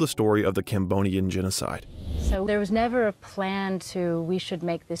 which told the story of the Cambodian genocide. So there was never a plan we should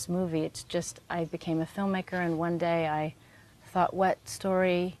make this movie. It's just I became a filmmaker, and one day I thought, what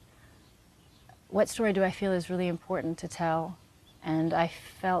story do I feel is really important to tell? And I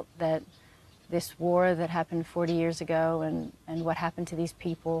felt that this war that happened 40 years ago and what happened to these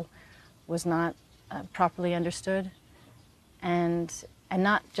people was not properly understood. And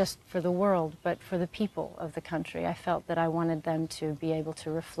not just for the world, but for the people of the country. I felt that I wanted them to be able to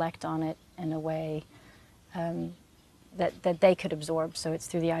reflect on it in a way that they could absorb, so it's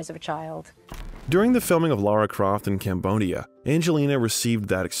through the eyes of a child. During the filming of Lara Croft in Cambodia, Angelina received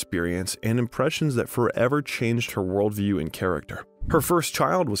that experience and impressions that forever changed her worldview and character. Her first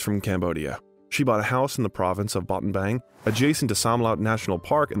child was from Cambodia. She bought a house in the province of Battambang, adjacent to Samlaut National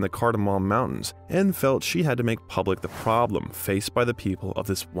Park in the Cardamom Mountains, and felt she had to make public the problem faced by the people of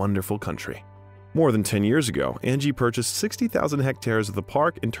this wonderful country. More than 10 years ago, Angie purchased 60,000 hectares of the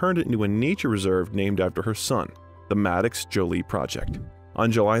park and turned it into a nature reserve named after her son, the Maddox Jolie Project.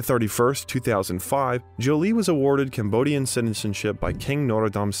 On July 31, 2005, Jolie was awarded Cambodian citizenship by King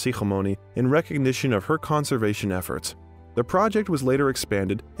Norodom Sihamoni in recognition of her conservation efforts. The project was later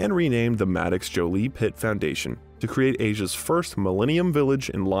expanded and renamed the Maddox Jolie Pitt Foundation to create Asia's first Millennium Village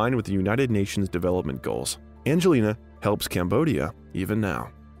in line with the United Nations Development Goals. Angelina helps Cambodia even now.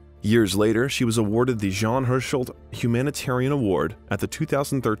 Years later, she was awarded the Jean Herschel Humanitarian Award at the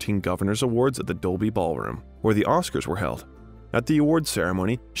 2013 Governor's Awards at the Dolby Ballroom, where the Oscars were held. At the awards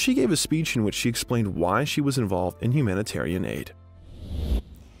ceremony, she gave a speech in which she explained why she was involved in humanitarian aid.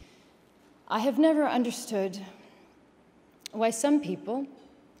 I have never understood why some people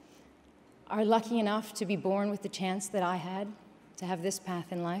are lucky enough to be born with the chance that I had to have this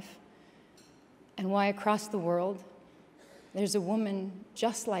path in life, and why across the world there's a woman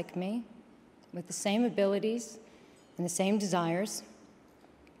just like me with the same abilities and the same desires,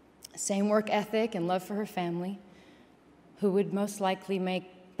 same work ethic and love for her family, who would most likely make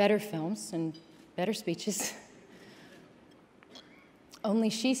better films and better speeches. Only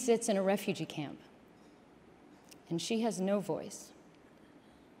she sits in a refugee camp, and she has no voice.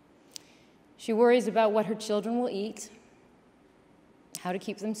 She worries about what her children will eat, how to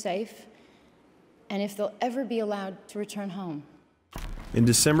keep them safe, and if they'll ever be allowed to return home. In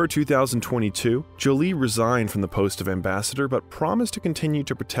December 2022, Jolie resigned from the post of ambassador but promised to continue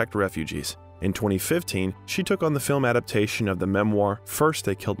to protect refugees. In 2015, she took on the film adaptation of the memoir First,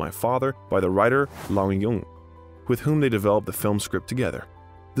 They Killed My Father by the writer Lau Yung, with whom they developed the film script together.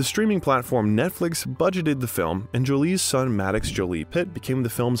 The streaming platform Netflix budgeted the film, and Jolie's son Maddox Jolie Pitt became the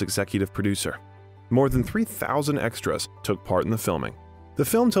film's executive producer. More than 3,000 extras took part in the filming. The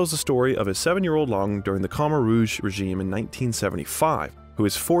film tells the story of a 7-year-old Long during the Khmer Rouge regime in 1975, who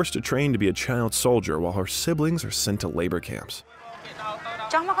is forced to train to be a child soldier while her siblings are sent to labor camps.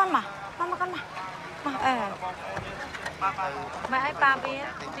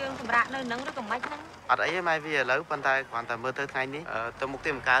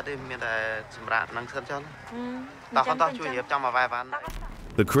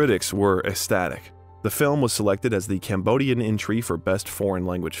 The critics were ecstatic. The film was selected as the Cambodian entry for Best Foreign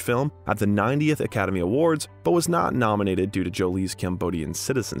Language Film at the 90th Academy Awards, but was not nominated due to Jolie's Cambodian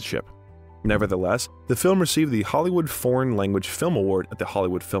citizenship. Nevertheless, the film received the Hollywood Foreign Language Film Award at the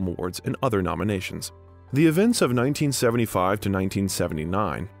Hollywood Film Awards and other nominations. The events of 1975 to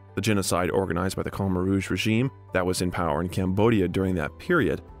 1979, the genocide organized by the Khmer Rouge regime that was in power in Cambodia during that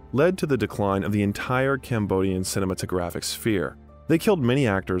period, led to the decline of the entire Cambodian cinematographic sphere. They killed many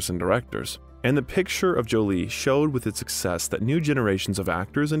actors and directors, and the picture of Jolie showed with its success that new generations of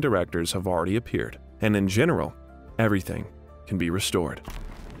actors and directors have already appeared, and in general, everything can be restored.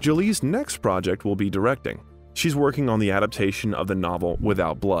 Jolie's next project will be directing. She's working on the adaptation of the novel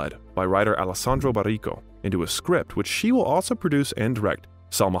Without Blood by writer Alessandro Barrico into a script which she will also produce and direct.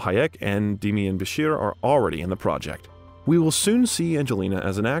 Salma Hayek and Demian Bashir are already in the project. We will soon see Angelina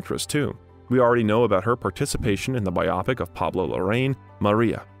as an actress too. We already know about her participation in the biopic of Pablo Larraín,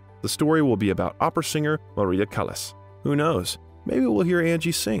 Maria. the story will be about opera singer Maria Callas. Who knows? Maybe we'll hear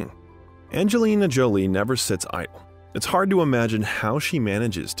Angie sing. Angelina Jolie never sits idle. It's hard to imagine how she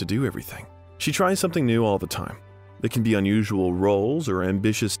manages to do everything. She tries something new all the time. It can be unusual roles or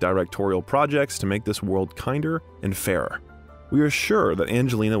ambitious directorial projects to make this world kinder and fairer. We are sure that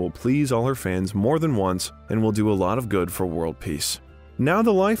Angelina will please all her fans more than once and will do a lot of good for world peace. Now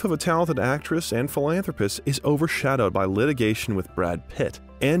the life of a talented actress and philanthropist is overshadowed by litigation with Brad Pitt.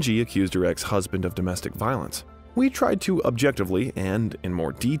 Angie accused her ex-husband of domestic violence. We tried to objectively and in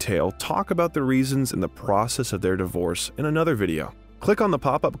more detail talk about the reasons and the process of their divorce in another video. Click on the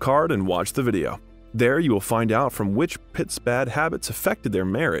pop-up card and watch the video. There you will find out from which Pitt's bad habits affected their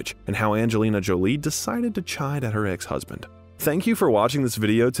marriage and how Angelina Jolie decided to chide at her ex-husband. Thank you for watching this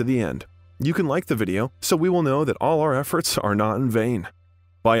video to the end. You can like the video so we will know that all our efforts are not in vain.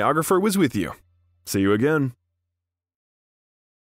 Biographer was with you. See you again.